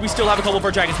 Okay, I think we still have a couple of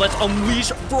our dragons. Let's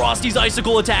unleash Frosty's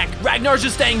icicle attack. Ragnar's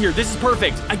just staying here. This is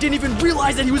perfect. I didn't even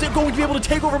realize that he was going to be able to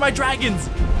take over my dragons.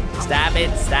 Stop it.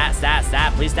 Stop.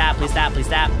 Please stop.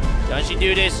 Don't you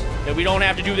do this. No, we don't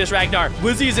have to do this, Ragnar.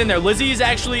 Lizzie is in there. Lizzie is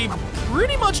actually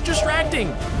pretty much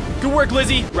distracting. Good work,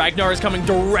 Lizzie. Ragnar is coming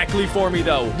directly for me,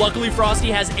 though. Luckily,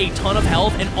 Frosty has a ton of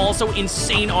health and also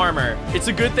insane armor. It's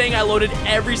a good thing I loaded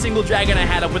every single dragon I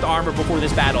had up with armor before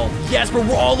this battle. Yes, but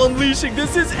we're all unleashing.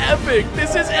 This is epic.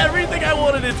 This is everything I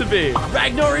wanted it to be.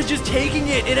 Ragnar is just taking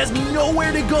it. It has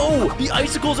nowhere to go. The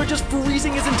icicles are just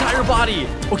freezing his entire body.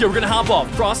 Okay, we're gonna hop off.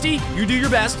 Frosty, you do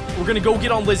your best. We're gonna go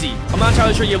get on Lizzie. I'm not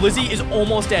entirely sure yet. Lizzie is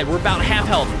almost dead. We're about half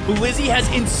health. But Lizzie has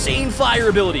insane fire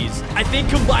abilities. I think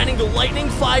combining the lightning,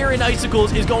 fire, and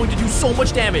icicles is going to do so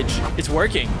much damage. It's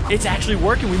working. It's actually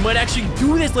working. We might actually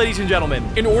do this, ladies and gentlemen.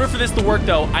 In order for this to work,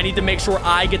 though, I need to make sure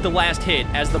I get the last hit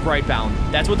as the Brightbound.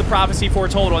 That's what the prophecy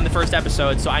foretold on the first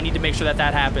episode, so I need to make sure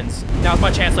that happens. Now's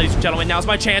my chance, ladies and gentlemen. Now's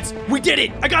my chance. We did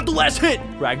it! I got the last hit!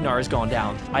 Ragnar has gone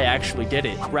down. I actually did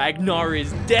it. Ragnar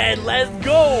is dead. Let's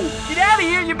go! Get out of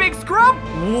here, you big scrub!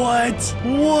 What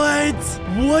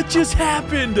just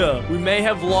happened? We may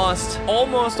have lost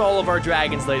almost all of our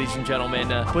dragons, ladies and gentlemen,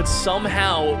 but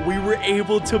somehow we were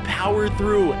able to power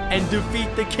through and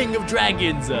defeat the King of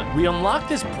Dragons. We unlocked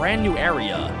this brand new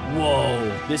area.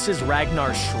 Whoa, this is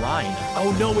Ragnar's shrine.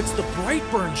 Oh no, it's the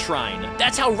Brightburn shrine.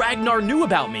 That's how Ragnar knew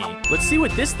about me. Let's see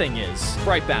what this thing is.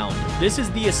 Brightbound. This is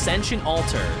the Ascension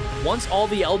Altar. Once all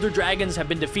the Elder Dragons have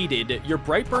been defeated, your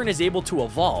Brightburn is able to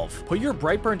evolve. Put your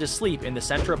Brightburn to sleep in the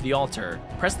center of the altar.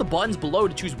 Press the buttons below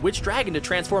to choose which dragon to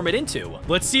transform it into.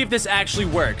 Let's see if this actually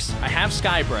works. I have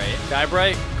Skybright.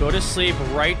 Skybright, go to sleep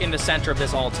right in the center of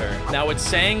this altar. Now it's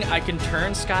saying I can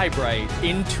turn Skybright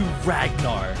into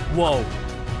Ragnar. Whoa.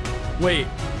 Wait.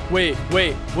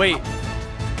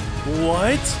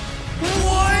 What?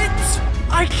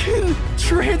 I can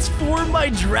transform my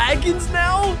dragons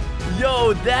now?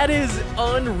 Yo, that is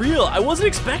unreal. I wasn't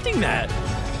expecting that.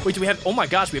 Wait, do we have... Oh my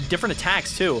gosh, we have different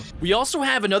attacks too. We also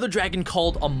have another dragon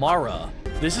called Amara.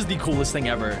 This is the coolest thing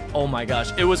ever. Oh my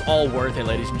gosh, it was all worth it,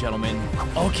 ladies and gentlemen.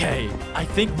 Okay, I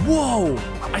think... Whoa!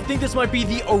 I think this might be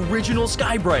the original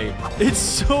Skybright. It's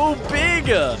so big!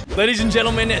 Ladies and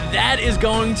gentlemen, that is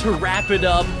going to wrap it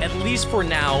up, at least for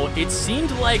now. It seemed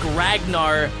like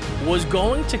Ragnar was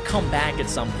going to come back at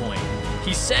some point.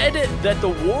 He said that the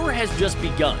war has just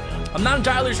begun. I'm not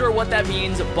entirely sure what that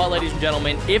means, but ladies and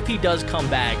gentlemen, if he does come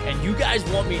back and you guys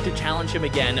want me to challenge him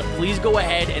again, please go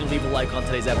ahead and leave a like on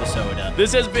today's episode.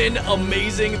 This has been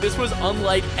amazing. This was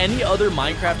unlike any other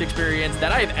Minecraft experience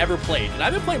that I have ever played. And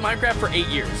I've been playing Minecraft for 8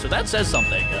 years, so that says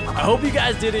something. I hope you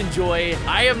guys did enjoy.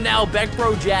 I am now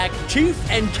BeckBroJack, Chief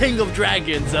and King of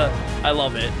Dragons. I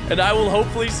love it. And I will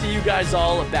hopefully see you guys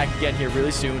all back again here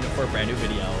really soon for a brand new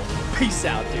video. Peace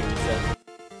out, dudes.